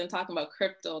and I hear them talking about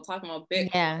crypto, talking about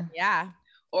Bitcoin. Yeah.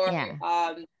 Or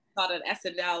thought on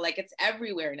SNL, like it's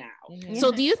everywhere now. So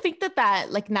do you think that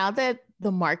like now that the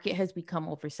market has become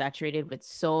oversaturated with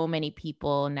so many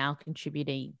people now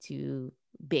contributing to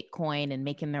Bitcoin and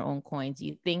making their own coins, do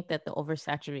you think that the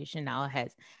oversaturation now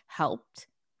has helped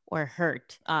or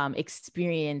hurt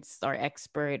experienced or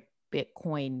expert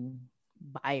Bitcoin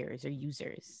buyers or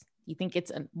users? Do you think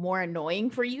it's more annoying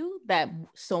for you that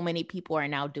so many people are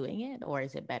now doing it, or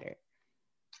is it better?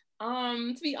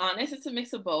 To be honest, it's a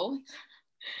mix of both.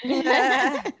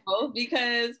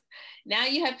 Because now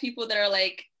you have people that are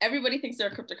like, everybody thinks they're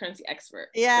a cryptocurrency expert.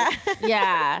 Yeah.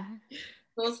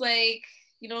 So it's like,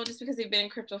 just because they've been in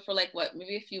crypto for like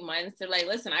maybe a few months, they're like,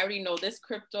 listen, I already know this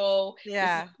crypto. This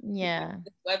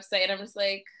website. And I'm just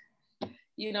like,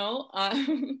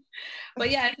 but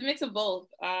yeah, it's a mix of both.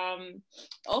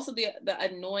 Also the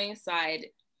annoying side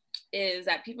is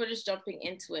that people are just jumping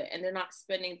into it and they're not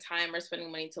spending time or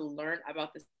spending money to learn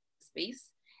about this space.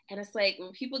 And it's like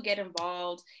when people get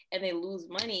involved and they lose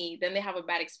money, then they have a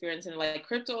bad experience and they're like,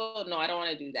 crypto, no, I don't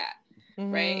want to do that.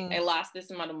 Right? I lost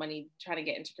this amount of money trying to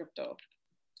get into crypto.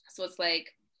 So it's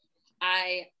like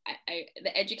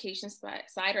the education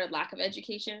side or lack of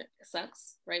education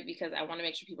sucks, right? Because I want to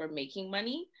make sure people are making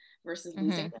money versus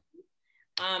losing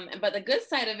money. But the good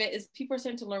side of it is people are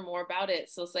starting to learn more about it.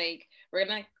 So it's like we're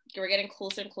getting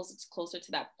closer and closer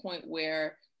to that point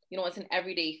where it's an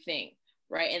everyday thing,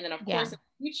 right? And then of course in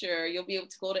the future you'll be able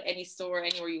to go to any store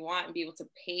anywhere you want and be able to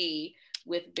pay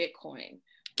with Bitcoin,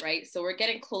 right? So we're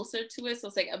getting closer to it. So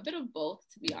it's like a bit of both,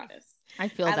 to be honest. I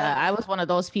feel that. I was one of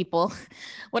those people.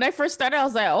 When I first started, I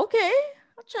was like, okay,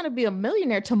 I'm trying to be a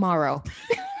millionaire tomorrow.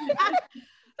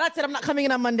 That's it. I'm not coming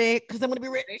in on Monday because I'm going to be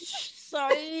rich.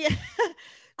 Sorry.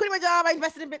 Quitting my job. I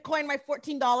invested in Bitcoin. My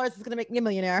 $14 is going to make me a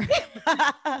millionaire.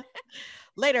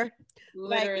 Later.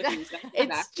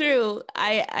 It's true.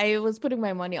 I was putting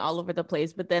my money all over the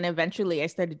place, but then eventually I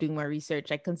started doing more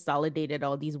research. I consolidated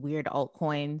all these weird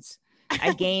altcoins.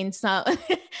 I gained some.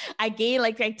 I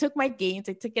took my gains,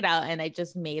 I took it out, and I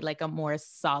just made like a more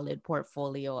solid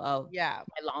portfolio of my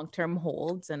long-term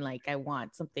holds. And like, I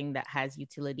want something that has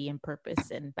utility and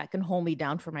purpose and that can hold me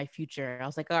down for my future. I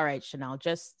was like, all right, Chanel,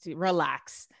 just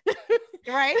relax.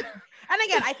 Right. And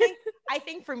again, I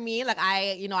think for me, like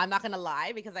I'm not gonna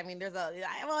lie, because I mean there's I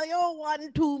have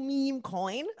a 1-2 meme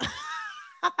coin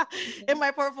in my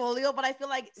portfolio, but I feel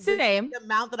like the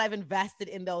amount that I've invested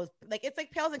in those, like it's like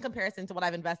pales in comparison to what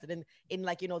I've invested in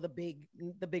like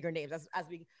the bigger names, as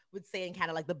we would say in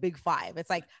Canada, like the big five. It's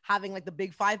like having like the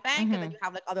big five bank and then you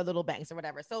have like other little banks or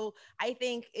whatever. So I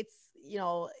think it's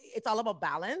it's all about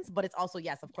balance, but it's also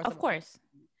of course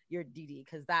your DD,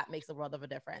 because that makes a world of a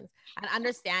difference. And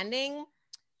understanding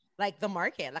like the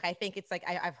market, like I think it's like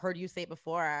I've heard you say it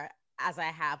before, as I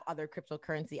have other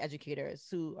cryptocurrency educators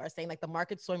who are saying like the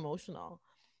market's so emotional,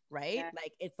 right?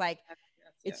 Like it's like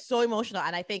it's so emotional.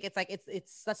 And I think it's like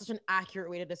it's that's such an accurate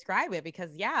way to describe it,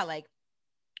 because like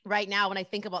right now, when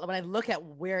I look at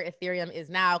where Ethereum is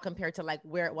now compared to like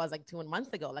where it was like 2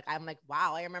 months ago, like I'm like,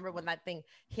 wow, I remember when that thing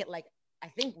hit like, I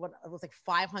think what it was like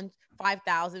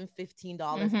 $5,015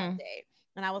 one day.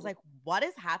 And I was like, what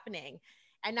is happening?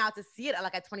 And now to see it at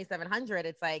like at 2,700,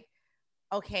 it's like,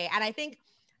 okay. And I think,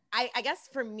 I guess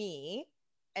for me,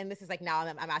 and this is like now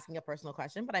I'm asking a personal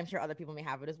question, but I'm sure other people may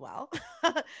have it as well.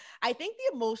 I think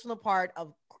the emotional part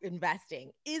of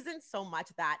investing isn't so much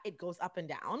that it goes up and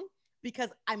down, because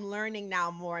I'm learning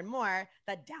now more and more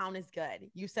that down is good.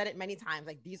 You said it many times,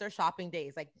 like these are shopping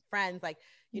days, like friends, like,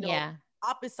 you know,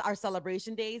 up is our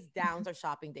celebration days, downs are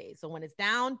shopping days. So when it's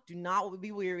down, do not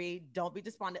be weary. Don't be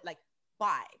despondent. Like,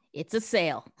 buy. It's a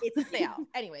sale. It's a sale.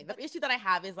 Anyway, the issue that I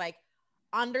have is like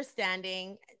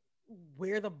understanding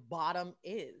where the bottom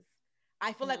is.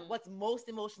 I feel like what's most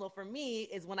emotional for me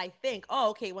is when I think,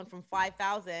 oh, okay, it went from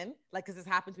 5,000, like, because this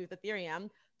happens with Ethereum,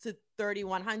 to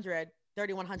 3,100.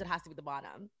 3,100 has to be the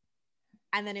bottom.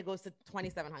 And then it goes to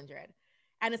 2,700.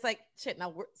 And it's like, shit,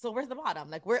 now where's the bottom?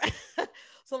 Like,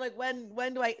 so like,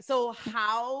 when do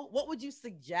what would you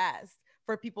suggest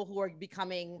for people who are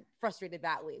becoming frustrated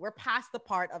that way? We're past the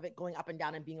part of it going up and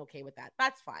down and being okay with that.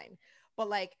 That's fine. But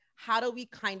like, how do we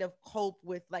kind of cope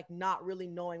with like not really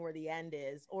knowing where the end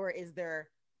is? Or is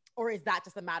that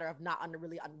just a matter of not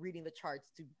really reading the charts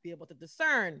to be able to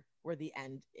discern where the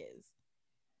end is?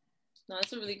 No,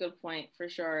 that's a really good point for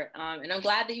sure. And I'm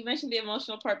glad that you mentioned the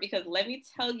emotional part, because let me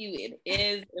tell you, it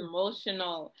is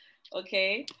emotional.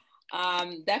 Okay.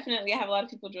 Definitely I have a lot of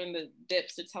people during the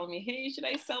dips are telling me, hey, should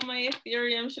I sell my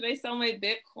Ethereum? Should I sell my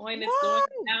Bitcoin? It's going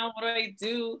down. What do I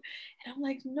do? And I'm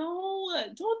like, no,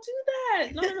 don't do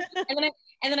that. No.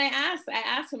 And then I asked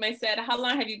him, I said, how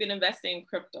long have you been investing in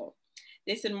crypto?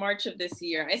 They said March of this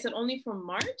year. I said, only from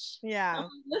March? Yeah.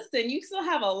 Listen, you still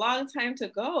have a long time to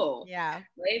go. Yeah.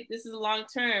 Right? This is long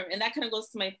term. And that kind of goes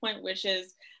to my point, which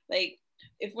is like,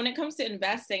 if when it comes to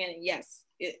investing, and yes,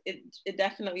 it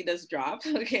definitely does drop.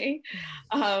 Okay.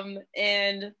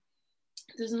 And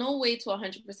there's no way to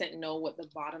 100% know what the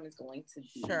bottom is going to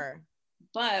be. Sure.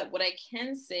 But what I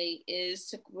can say is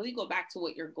to really go back to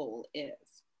what your goal is,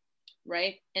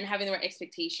 right? And having the right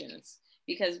expectations.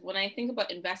 Because when I think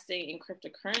about investing in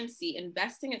cryptocurrency,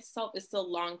 investing itself is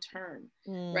still long-term,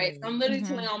 right? So I'm literally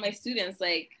telling all my students,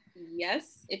 like,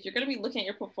 yes, if you're going to be looking at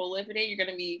your portfolio every day, you're going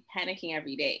to be panicking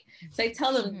every day. So I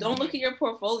tell them, don't look at your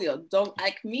portfolio. Don't,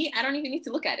 like me, I don't even need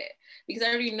to look at it, because I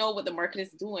already know what the market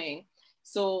is doing.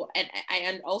 So, and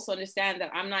I also understand that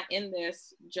I'm not in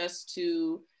this just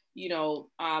to, you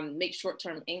know, make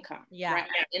short-term income. Yeah. Right?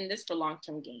 I'm in this for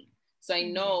long-term gain. So I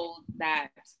know that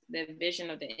the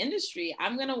vision of the industry,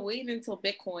 I'm going to wait until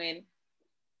Bitcoin,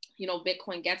 you know,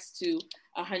 Bitcoin gets to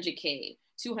 100K,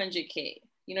 200K,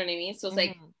 you know what I mean? So it's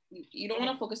like, you don't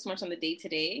want to focus too much on the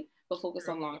day-to-day, but focus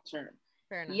on long-term.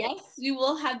 Fair enough. Yes, you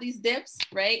will have these dips,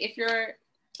 right? If you're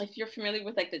familiar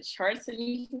with like the charts, and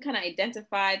you can kind of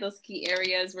identify those key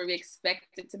areas where we expect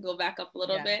it to go back up a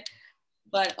little bit,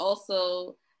 but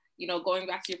also, you know, going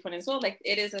back to your point as well, like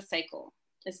it is a cycle.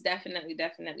 It's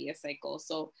definitely a cycle.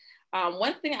 So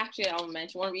one thing actually I'll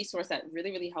mention, one resource that really,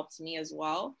 really helped me as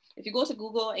well. If you go to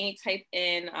Google and you type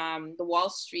in the Wall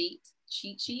Street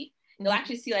cheat sheet, you'll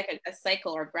actually see like a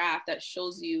cycle or graph that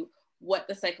shows you what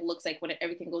the cycle looks like when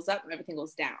everything goes up and everything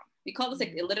goes down. We call this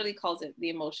like, it literally calls it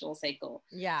the emotional cycle.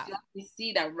 Yeah. So you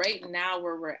see that right now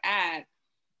where we're at,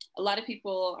 a lot of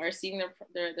people are seeing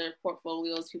their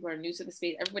portfolios. People are new to the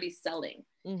space. Everybody's selling.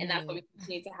 And that's why we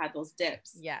continue to have those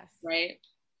dips. Yes. Right.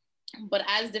 But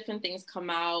as different things come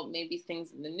out, maybe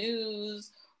things in the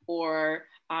news, or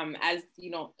as you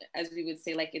know, as we would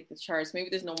say, like at the charts, maybe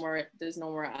there's no more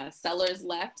sellers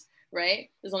left, right?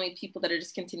 There's only people that are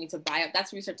just continuing to buy up.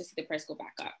 That's when we start to see the price go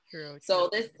back up. True. So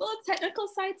there's still a technical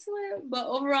side to it, but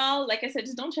overall, like I said,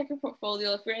 just don't check your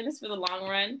portfolio. If you're in this for the long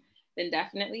run, then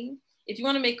definitely. If you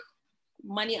want to make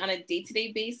money on a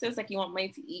day-to-day basis, like you want money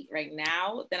to eat right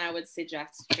now, then I would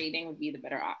suggest trading would be the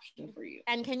better option for you.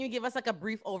 And can you give us like a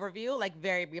brief overview, like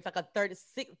very brief, like a 30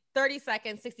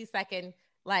 second, 60 second,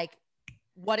 like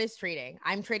what is trading?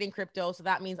 I'm trading crypto, so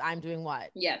that means I'm doing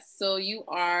what? Yes, so you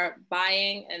are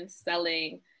buying and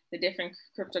selling the different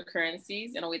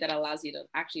cryptocurrencies in a way that allows you to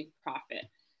actually profit.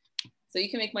 So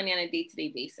you can make money on a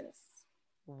day-to-day basis.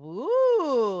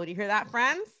 Ooh, do you hear that,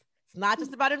 friends? It's not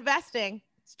just about investing.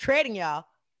 It's trading, y'all.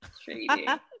 Trading,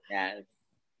 yes.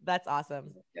 That's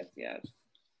awesome. Yes.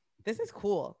 This is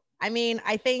cool. I mean,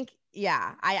 I think,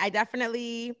 I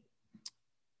definitely,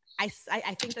 I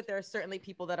think that there are certainly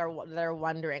people that are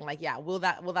wondering, like, will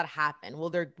that happen? Will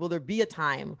there be a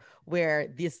time where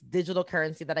this digital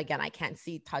currency that, again, I can't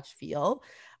see, touch, feel,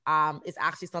 is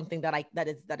actually something that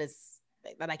is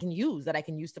that I can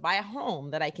use to buy a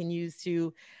home, that I can use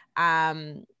to,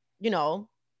 you know,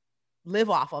 live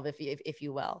off of, if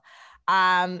you will.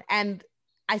 And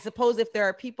I suppose if there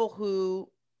are people who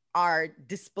are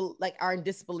in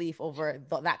disbelief over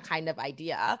that kind of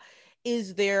idea,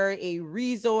 is there a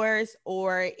resource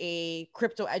or a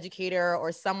crypto educator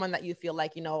or someone that you feel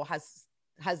like, you know, has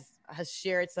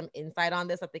shared some insight on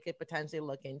this that they could potentially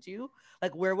look into?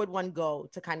 Like, where would one go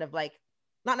to kind of like,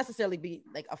 not necessarily be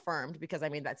like affirmed, because I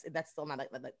mean, that's still not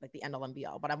like the end all and be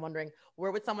all, but I'm wondering,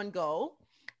 where would someone go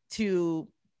to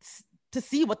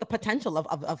see what the potential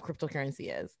of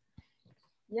cryptocurrency is?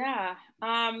 Yeah.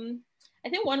 I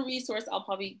think one resource I'll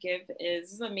probably give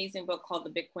is an amazing book called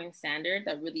The Bitcoin Standard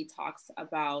that really talks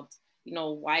about, you know,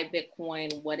 why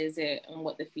Bitcoin, what is it, and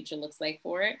what the future looks like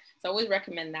for it. So I always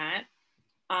recommend that.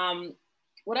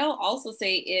 What I'll also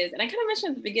say is, and I kind of mentioned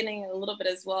at the beginning a little bit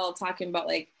as well, talking about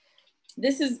like,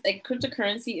 this is like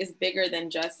cryptocurrency is bigger than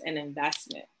just an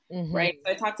investment, right?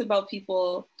 So I talked about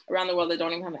people around the world that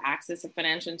don't even have access to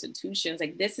financial institutions.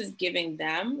 Like, this is giving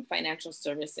them financial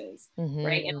services,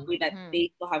 right? In a way that they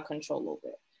still have control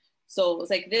over. So it's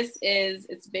like,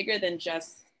 it's bigger than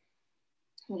just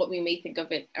what we may think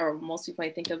of it, or most people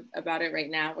might think about it right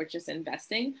now, we're just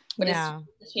investing, but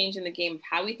it's changing the game of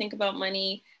how we think about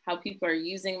money, how people are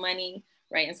using money,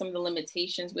 right? And some of the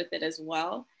limitations with it as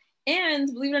well.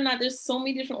 And believe it or not, there's so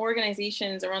many different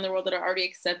organizations around the world that are already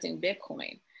accepting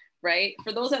Bitcoin, right?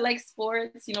 For those that like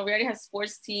sports, you know, we already have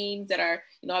sports teams that are,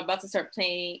 you know, about to start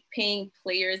paying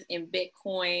players in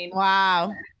Bitcoin.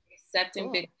 Wow. Accepting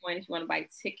Bitcoin if you want to buy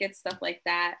tickets, stuff like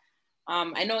that.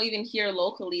 I know even here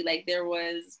locally, like there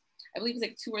was, I believe it was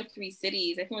like 2 or 3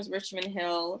 cities. I think it was Richmond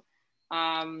Hill.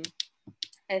 I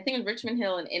think it was Richmond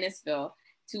Hill and Innisfil,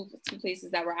 two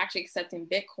places that were actually accepting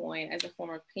Bitcoin as a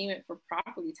form of payment for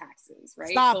property taxes,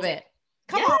 right? Stop it.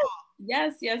 Come on.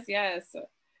 Yes.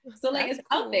 So like, it's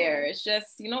cool out there. It's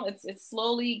just, you know, it's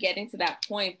slowly getting to that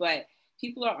point, but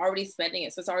people are already spending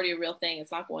it. So it's already a real thing.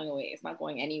 It's not going away. It's not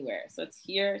going anywhere. So it's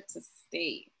here to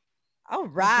stay. All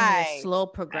right. Slow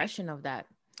progression of that.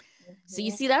 So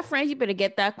you see that, friends, you better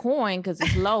get that coin because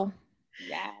it's low.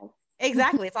 Yeah.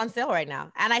 Exactly. It's on sale right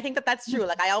now. And I think that that's true.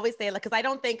 Like I always say, like, because I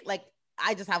don't think like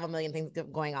I just have a million things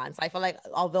going on. So I feel like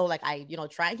although like I, you know,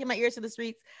 try and keep my ears to the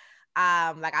streets,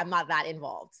 like I'm not that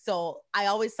involved. So I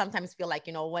always sometimes feel like,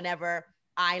 you know, whenever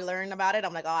I learn about it,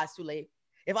 I'm like, oh, it's too late.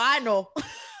 If I know,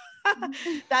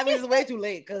 that means it's way too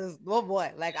late because, oh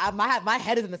boy, like my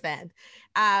head is in the sand.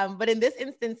 But in this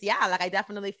instance, yeah, like I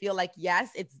definitely feel like, yes,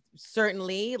 it's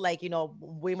certainly like, you know,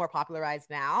 way more popularized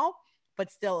now,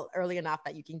 but still early enough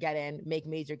that you can get in, make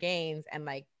major gains and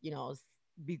like, you know,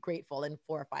 be grateful in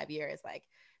 4 or 5 years. Like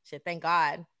shit, thank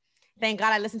God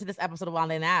I listened to this episode of On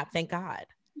the App. Thank God.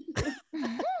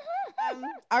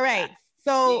 All right.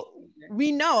 So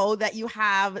we know that you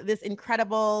have this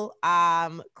incredible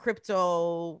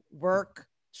crypto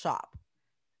workshop.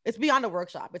 It's beyond a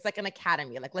workshop. It's like an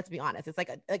academy. Like, let's be honest. It's like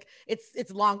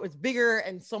it's long, it's bigger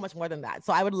and so much more than that.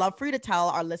 So I would love for you to tell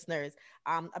our listeners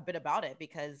a bit about it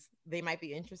because they might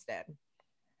be interested.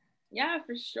 Yeah,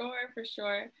 for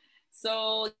sure.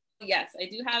 So yes, I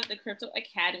do have the Crypto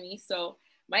Academy. So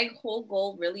my whole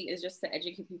goal really is just to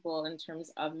educate people in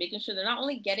terms of making sure they're not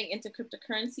only getting into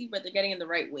cryptocurrency, but they're getting in the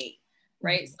right way,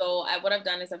 right? Mm-hmm. So what I've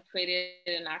done is I've created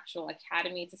an actual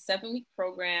academy. It's a 7-week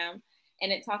program,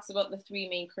 and it talks about the 3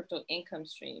 main crypto income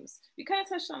streams. We kind of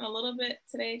touched on a little bit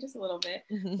today, just a little bit.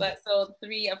 Mm-hmm. But so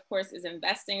 3, of course, is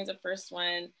investing is the first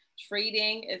one.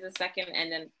 Trading is the second, and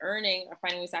then earning or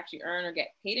finding ways to actually earn or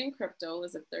get paid in crypto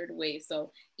is the third way.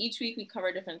 So each week we cover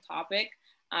a different topic.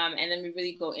 And then we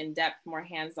really go in depth, more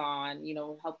hands-on, you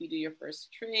know, help you do your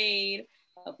first trade,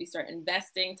 help you start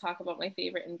investing, talk about my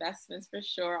favorite investments for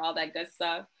sure, all that good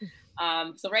stuff.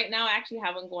 So right now, I actually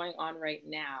have one going on right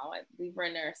now. I believe we're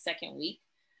in our 2nd week.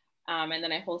 And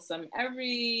then I host them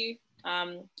every,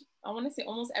 I want to say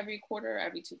almost every quarter,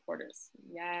 every 2 quarters.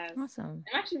 Yes. Awesome.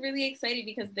 I'm actually really excited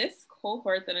because this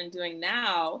cohort that I'm doing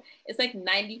now is like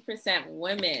 90%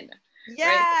 women.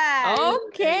 Yeah. Right?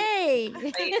 Okay.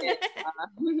 I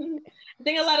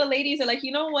think a lot of ladies are like,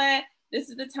 you know what? This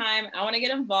is the time I want to get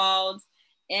involved.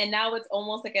 And now it's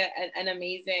almost like an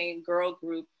amazing girl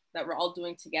group that we're all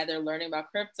doing together, learning about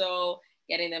crypto,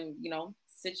 getting them, you know,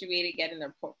 situated, getting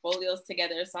their portfolios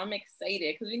together. So I'm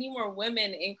excited because we need more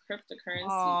women in cryptocurrency.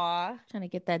 Aww. Trying to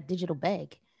get that digital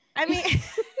bag. I mean,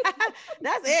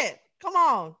 that's it. Come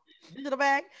on. Digital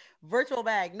bag, virtual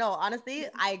bag. No, honestly,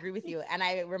 I agree with you. And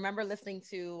I remember listening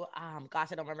to, gosh,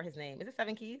 I don't remember his name. Is it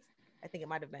 7 Keys? I think it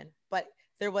might've been, but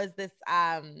there was this,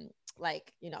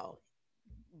 like, you know,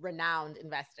 renowned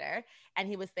investor, and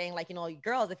he was saying like, you know,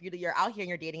 girls, if you're out here and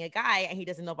you're dating a guy and he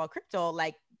doesn't know about crypto,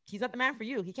 like he's not the man for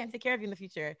you. He can't take care of you in the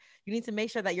future. You need to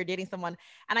make sure that you're dating someone.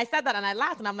 And I said that and I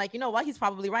laughed and I'm like, you know what? He's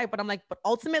probably right. But I'm like, but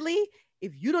ultimately,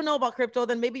 if you don't know about crypto,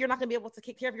 then maybe you're not gonna be able to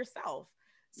take care of yourself.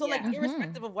 So like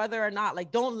irrespective of whether or not, like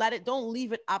don't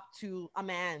leave it up to a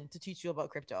man to teach you about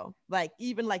crypto. Like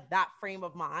even like that frame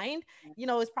of mind, you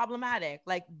know, is problematic.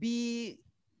 Like be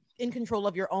in control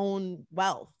of your own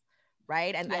wealth,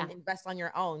 right? And invest on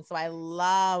your own. So I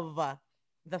love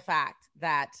the fact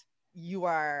that you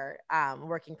are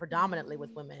working predominantly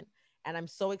with women. And I'm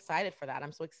so excited for that.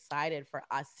 I'm so excited for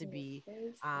us to be,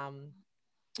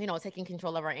 you know, taking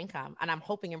control of our income. And I'm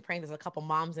hoping and praying there's a couple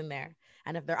moms in there.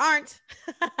 And if there aren't,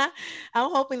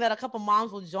 I'm hoping that a couple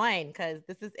moms will join, because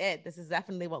this is it. This is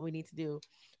definitely what we need to do.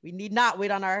 We need not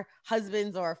wait on our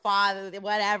husbands or fathers,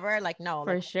 whatever. Like, no,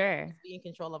 for like, sure. Be in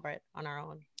control of it on our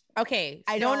own. Okay.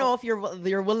 I don't know if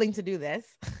you're willing to do this,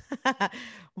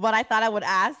 but I thought I would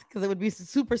ask because it would be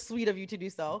super sweet of you to do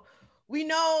so. We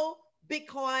know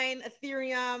Bitcoin,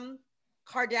 Ethereum,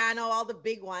 Cardano, all the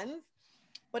big ones.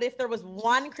 But if there was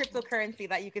one cryptocurrency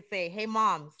that you could say, hey,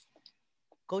 moms,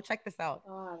 go check this out.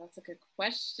 Oh, that's a good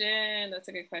question. That's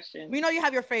a good question. We know you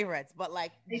have your favorites, but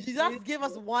like, just give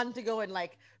us one to go and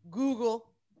like Google,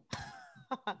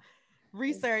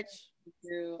 research.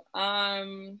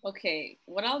 Okay,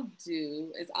 what I'll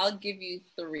do is I'll give you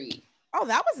 3. Oh,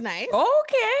 that was nice.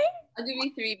 Okay. I'll give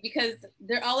you 3 because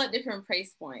they're all at different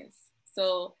price points.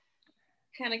 So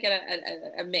kind of get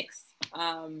a mix.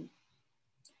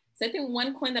 So I think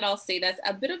one coin that I'll say that's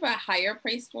a bit of a higher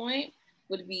price point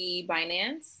would be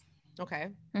Binance. Okay.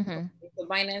 So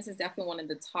Binance is definitely one of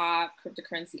the top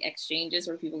cryptocurrency exchanges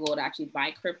where people go to actually buy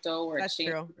crypto or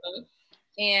exchange crypto.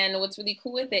 And what's really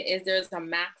cool with it is there's a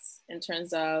max in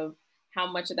terms of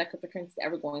how much of that cryptocurrency is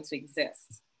ever going to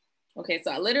exist. Okay,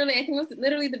 so literally, I think it was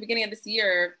literally the beginning of this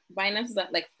year, Binance was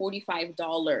at like $45.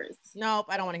 Nope,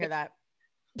 I don't want to hear that.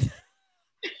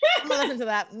 I'm gonna listen to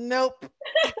that. Nope.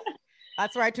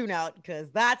 That's where I tune out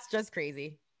because that's just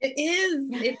crazy. It is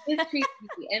crazy.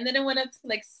 And then it went up to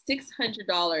like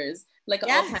 $600, like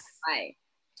an all-time high.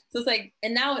 So it's like,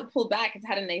 and now it pulled back. It's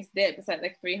had a nice dip. It's at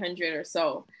like 300 or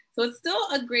so. So it's still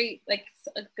a great, like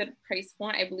a good price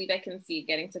point. I believe I can see it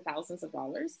getting to thousands of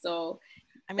dollars. So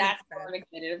I mean, that's what I'm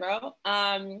excited about.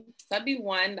 So that'd be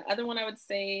one. The other one I would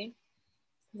say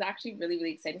is actually really,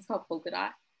 really exciting. It's called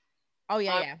Polkadot. Oh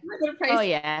yeah,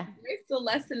 It's still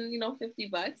less than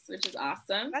 $50, which is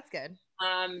awesome. That's good.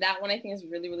 That one I think is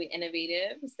really, really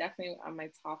innovative. It's definitely on my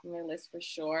top of my list for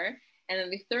sure. And then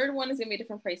the third one is gonna be a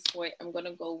different price point. I'm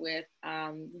gonna go with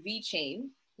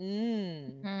VeChain.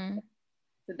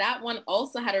 So that one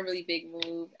also had a really big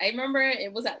move. I remember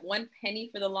it was at 1 penny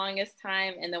for the longest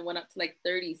time, and then went up to like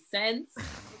 30 cents.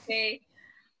 Okay.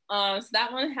 So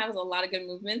that one has a lot of good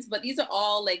movements, but these are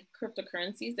all like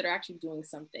cryptocurrencies that are actually doing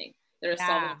something. That are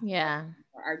solving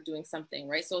or are doing something,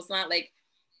 right? So it's not like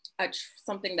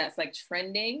something that's like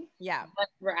trending. Yeah. But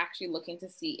we're actually looking to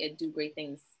see it do great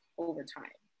things over time.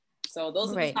 So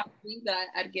those are the top 3 that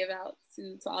I'd give out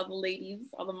to all the ladies,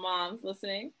 all the moms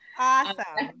listening. Awesome.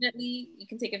 Definitely, you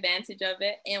can take advantage of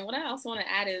it. And what I also want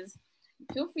to add is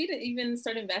feel free to even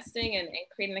start investing and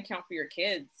create an account for your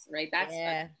kids, right? That's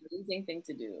an amazing thing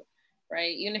to do,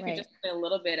 right? Even if you just pay a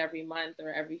little bit every month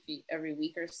or every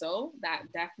week or so, that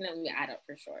definitely will add up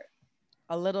for sure.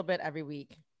 A little bit every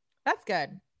week. That's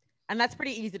good. And that's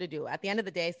pretty easy to do. At the end of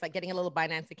the day, it's like getting a little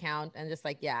Binance account and just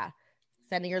like,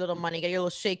 sending your little money, get your little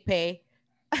shake pay,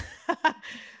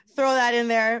 throw that in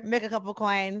there, make a couple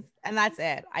coins, and that's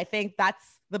it. I think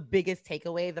that's the biggest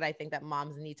takeaway that I think that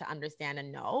moms need to understand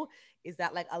and know is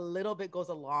that like a little bit goes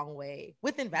a long way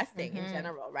with investing in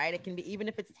general, right? It can be, even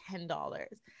if it's $10,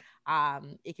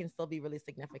 it can still be really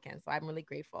significant. So I'm really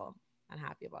grateful and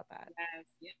happy about that.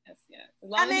 Yes. As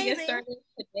long as you get started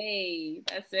today,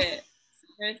 that's it.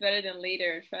 Sooner is better than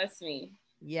later. Trust me.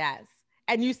 Yes.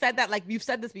 And you said that, like, you've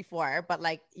said this before, but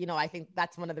like, you know, I think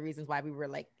that's one of the reasons why we were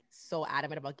like so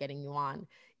adamant about getting you on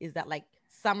is that like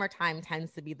summertime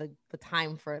tends to be the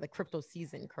time for the crypto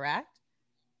season, correct?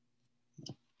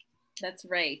 That's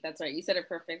right. You said it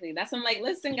perfectly. That's when I'm like,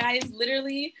 listen, guys,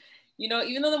 literally, you know,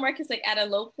 even though the market's like at a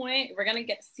low point, we're going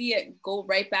to see it go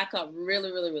right back up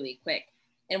really, really, really quick.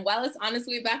 And while it's on its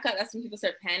way back up, that's when people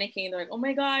start panicking. They're like, oh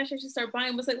my gosh, I should start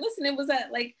buying. But it's like, listen, it was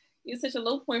at like, it's such a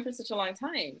low point for such a long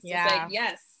time. So it's like,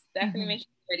 yes, definitely make sure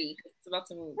you're ready because it's about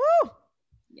to move. Woo!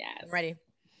 Yes. I'm ready.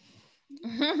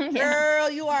 Girl,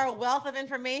 you are a wealth of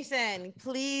information.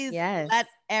 Please let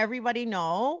everybody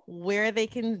know where they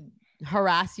can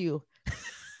harass you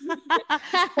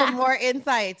for more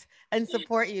insight and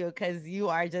support you because you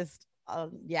are just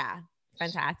yeah,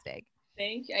 fantastic.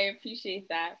 Thank you. I appreciate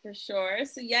that for sure.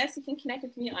 So yes, you can connect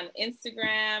with me on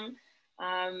Instagram.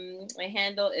 My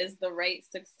handle is The Right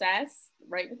Success,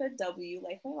 right with a W,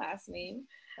 like my last name.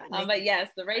 But yes,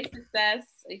 The Right Success.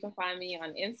 You can find me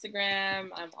on Instagram.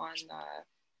 I'm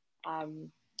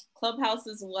on Clubhouse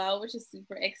as well, which is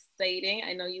super exciting.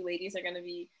 I know you ladies are going to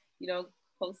be,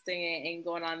 posting it and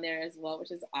going on there as well,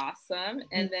 which is awesome.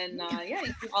 And then, you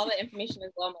can all the information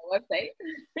as well on my website.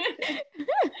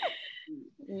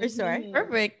 For sure.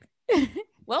 Perfect.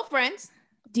 Well, friends,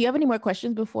 do you have any more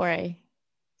questions before I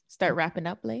start wrapping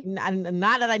up, Blake? Not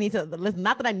that I need to listen.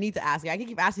 Not that I need to ask you. I can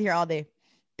keep asking here all day.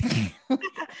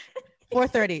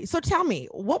 4:30. So tell me,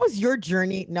 what was your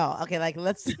journey? No, okay. Like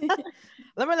let me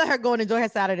let her go and enjoy her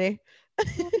Saturday.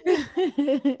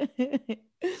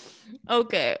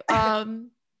 Okay.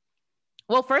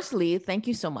 Well, firstly, thank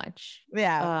you so much.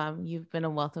 Yeah. You've been a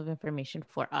wealth of information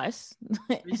for us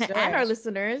sure. and our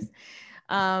listeners.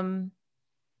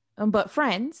 But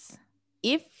friends,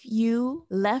 if you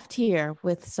left here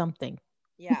with something,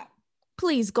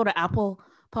 please go to Apple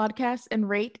Podcasts and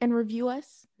rate and review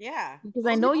us. Yeah. Because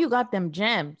I know you got them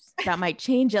gems that might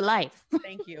change your life.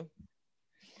 Thank you.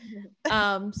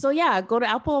 So yeah, go to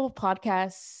Apple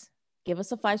Podcasts, give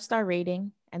us a 5-star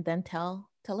rating, and then tell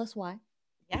us why.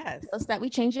 Yes. Tell us that we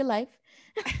changed your life.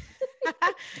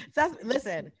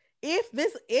 Listen, if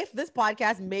this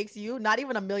podcast makes you not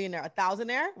even a millionaire, a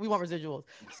thousandaire, we want residuals.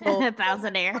 So A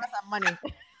thousandaire. money.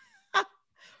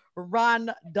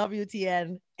 Ron,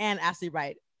 WTN, and Ashley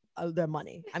Wright, their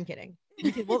money. I'm kidding.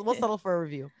 We'll settle for a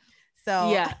review.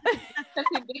 So yeah,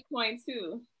 especially Bitcoin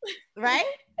too, right?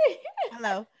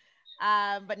 Hello.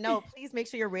 But no, please make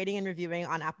sure you're rating and reviewing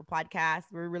on Apple Podcasts.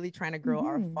 We're really trying to grow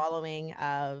our following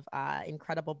of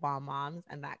incredible bomb moms,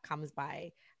 and that comes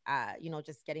by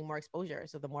just getting more exposure.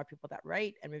 So the more people that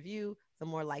write and review, the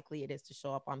more likely it is to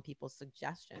show up on people's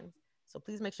suggestions. So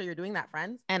please make sure you're doing that,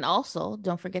 friends. and also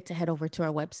don't forget to head over to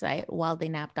our website,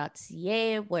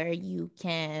 wildeynap.ca, where you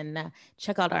can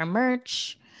check out our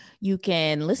merch. You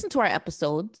can listen to our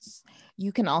episodes.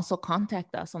 You can also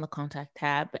contact us on the contact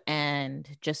tab and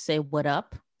just say what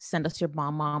up. Send us your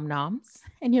mom noms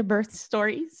and your birth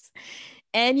stories.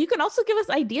 And you can also give us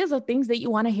ideas of things that you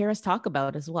want to hear us talk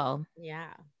about as well.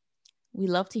 Yeah. We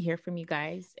love to hear from you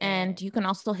guys. And you can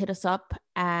also hit us up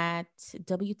at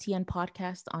WTN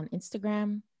Podcast on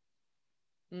Instagram,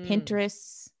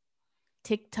 Pinterest,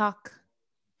 TikTok,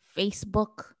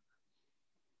 Facebook.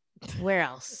 Where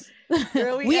else?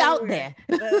 Girl, we out there.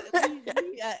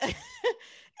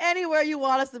 Anywhere you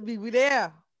want us to be, we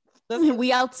there.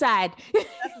 We outside.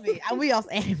 That's me. And we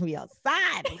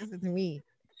outside. Listen to me.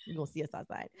 You're gonna see us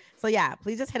outside. So yeah,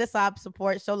 please just hit us up,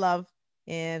 support, show love,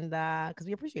 and because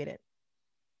we appreciate it.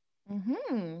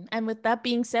 And with that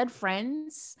being said,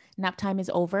 friends, nap time is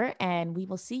over, and we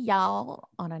will see y'all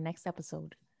on our next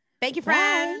episode. Thank you,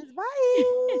 friends. Bye.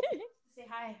 Say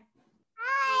hi.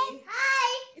 Hi.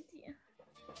 It's you.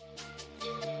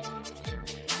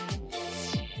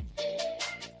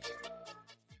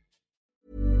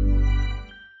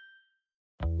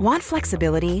 Want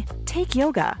flexibility? Take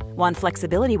yoga. Want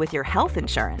flexibility with your health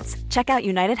insurance? Check out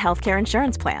United Healthcare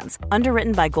Insurance Plans.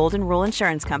 Underwritten by Golden Rule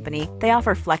Insurance Company, they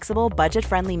offer flexible,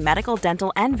 budget-friendly medical,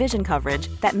 dental, and vision coverage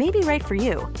that may be right for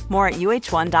you. More at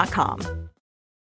UH1.com.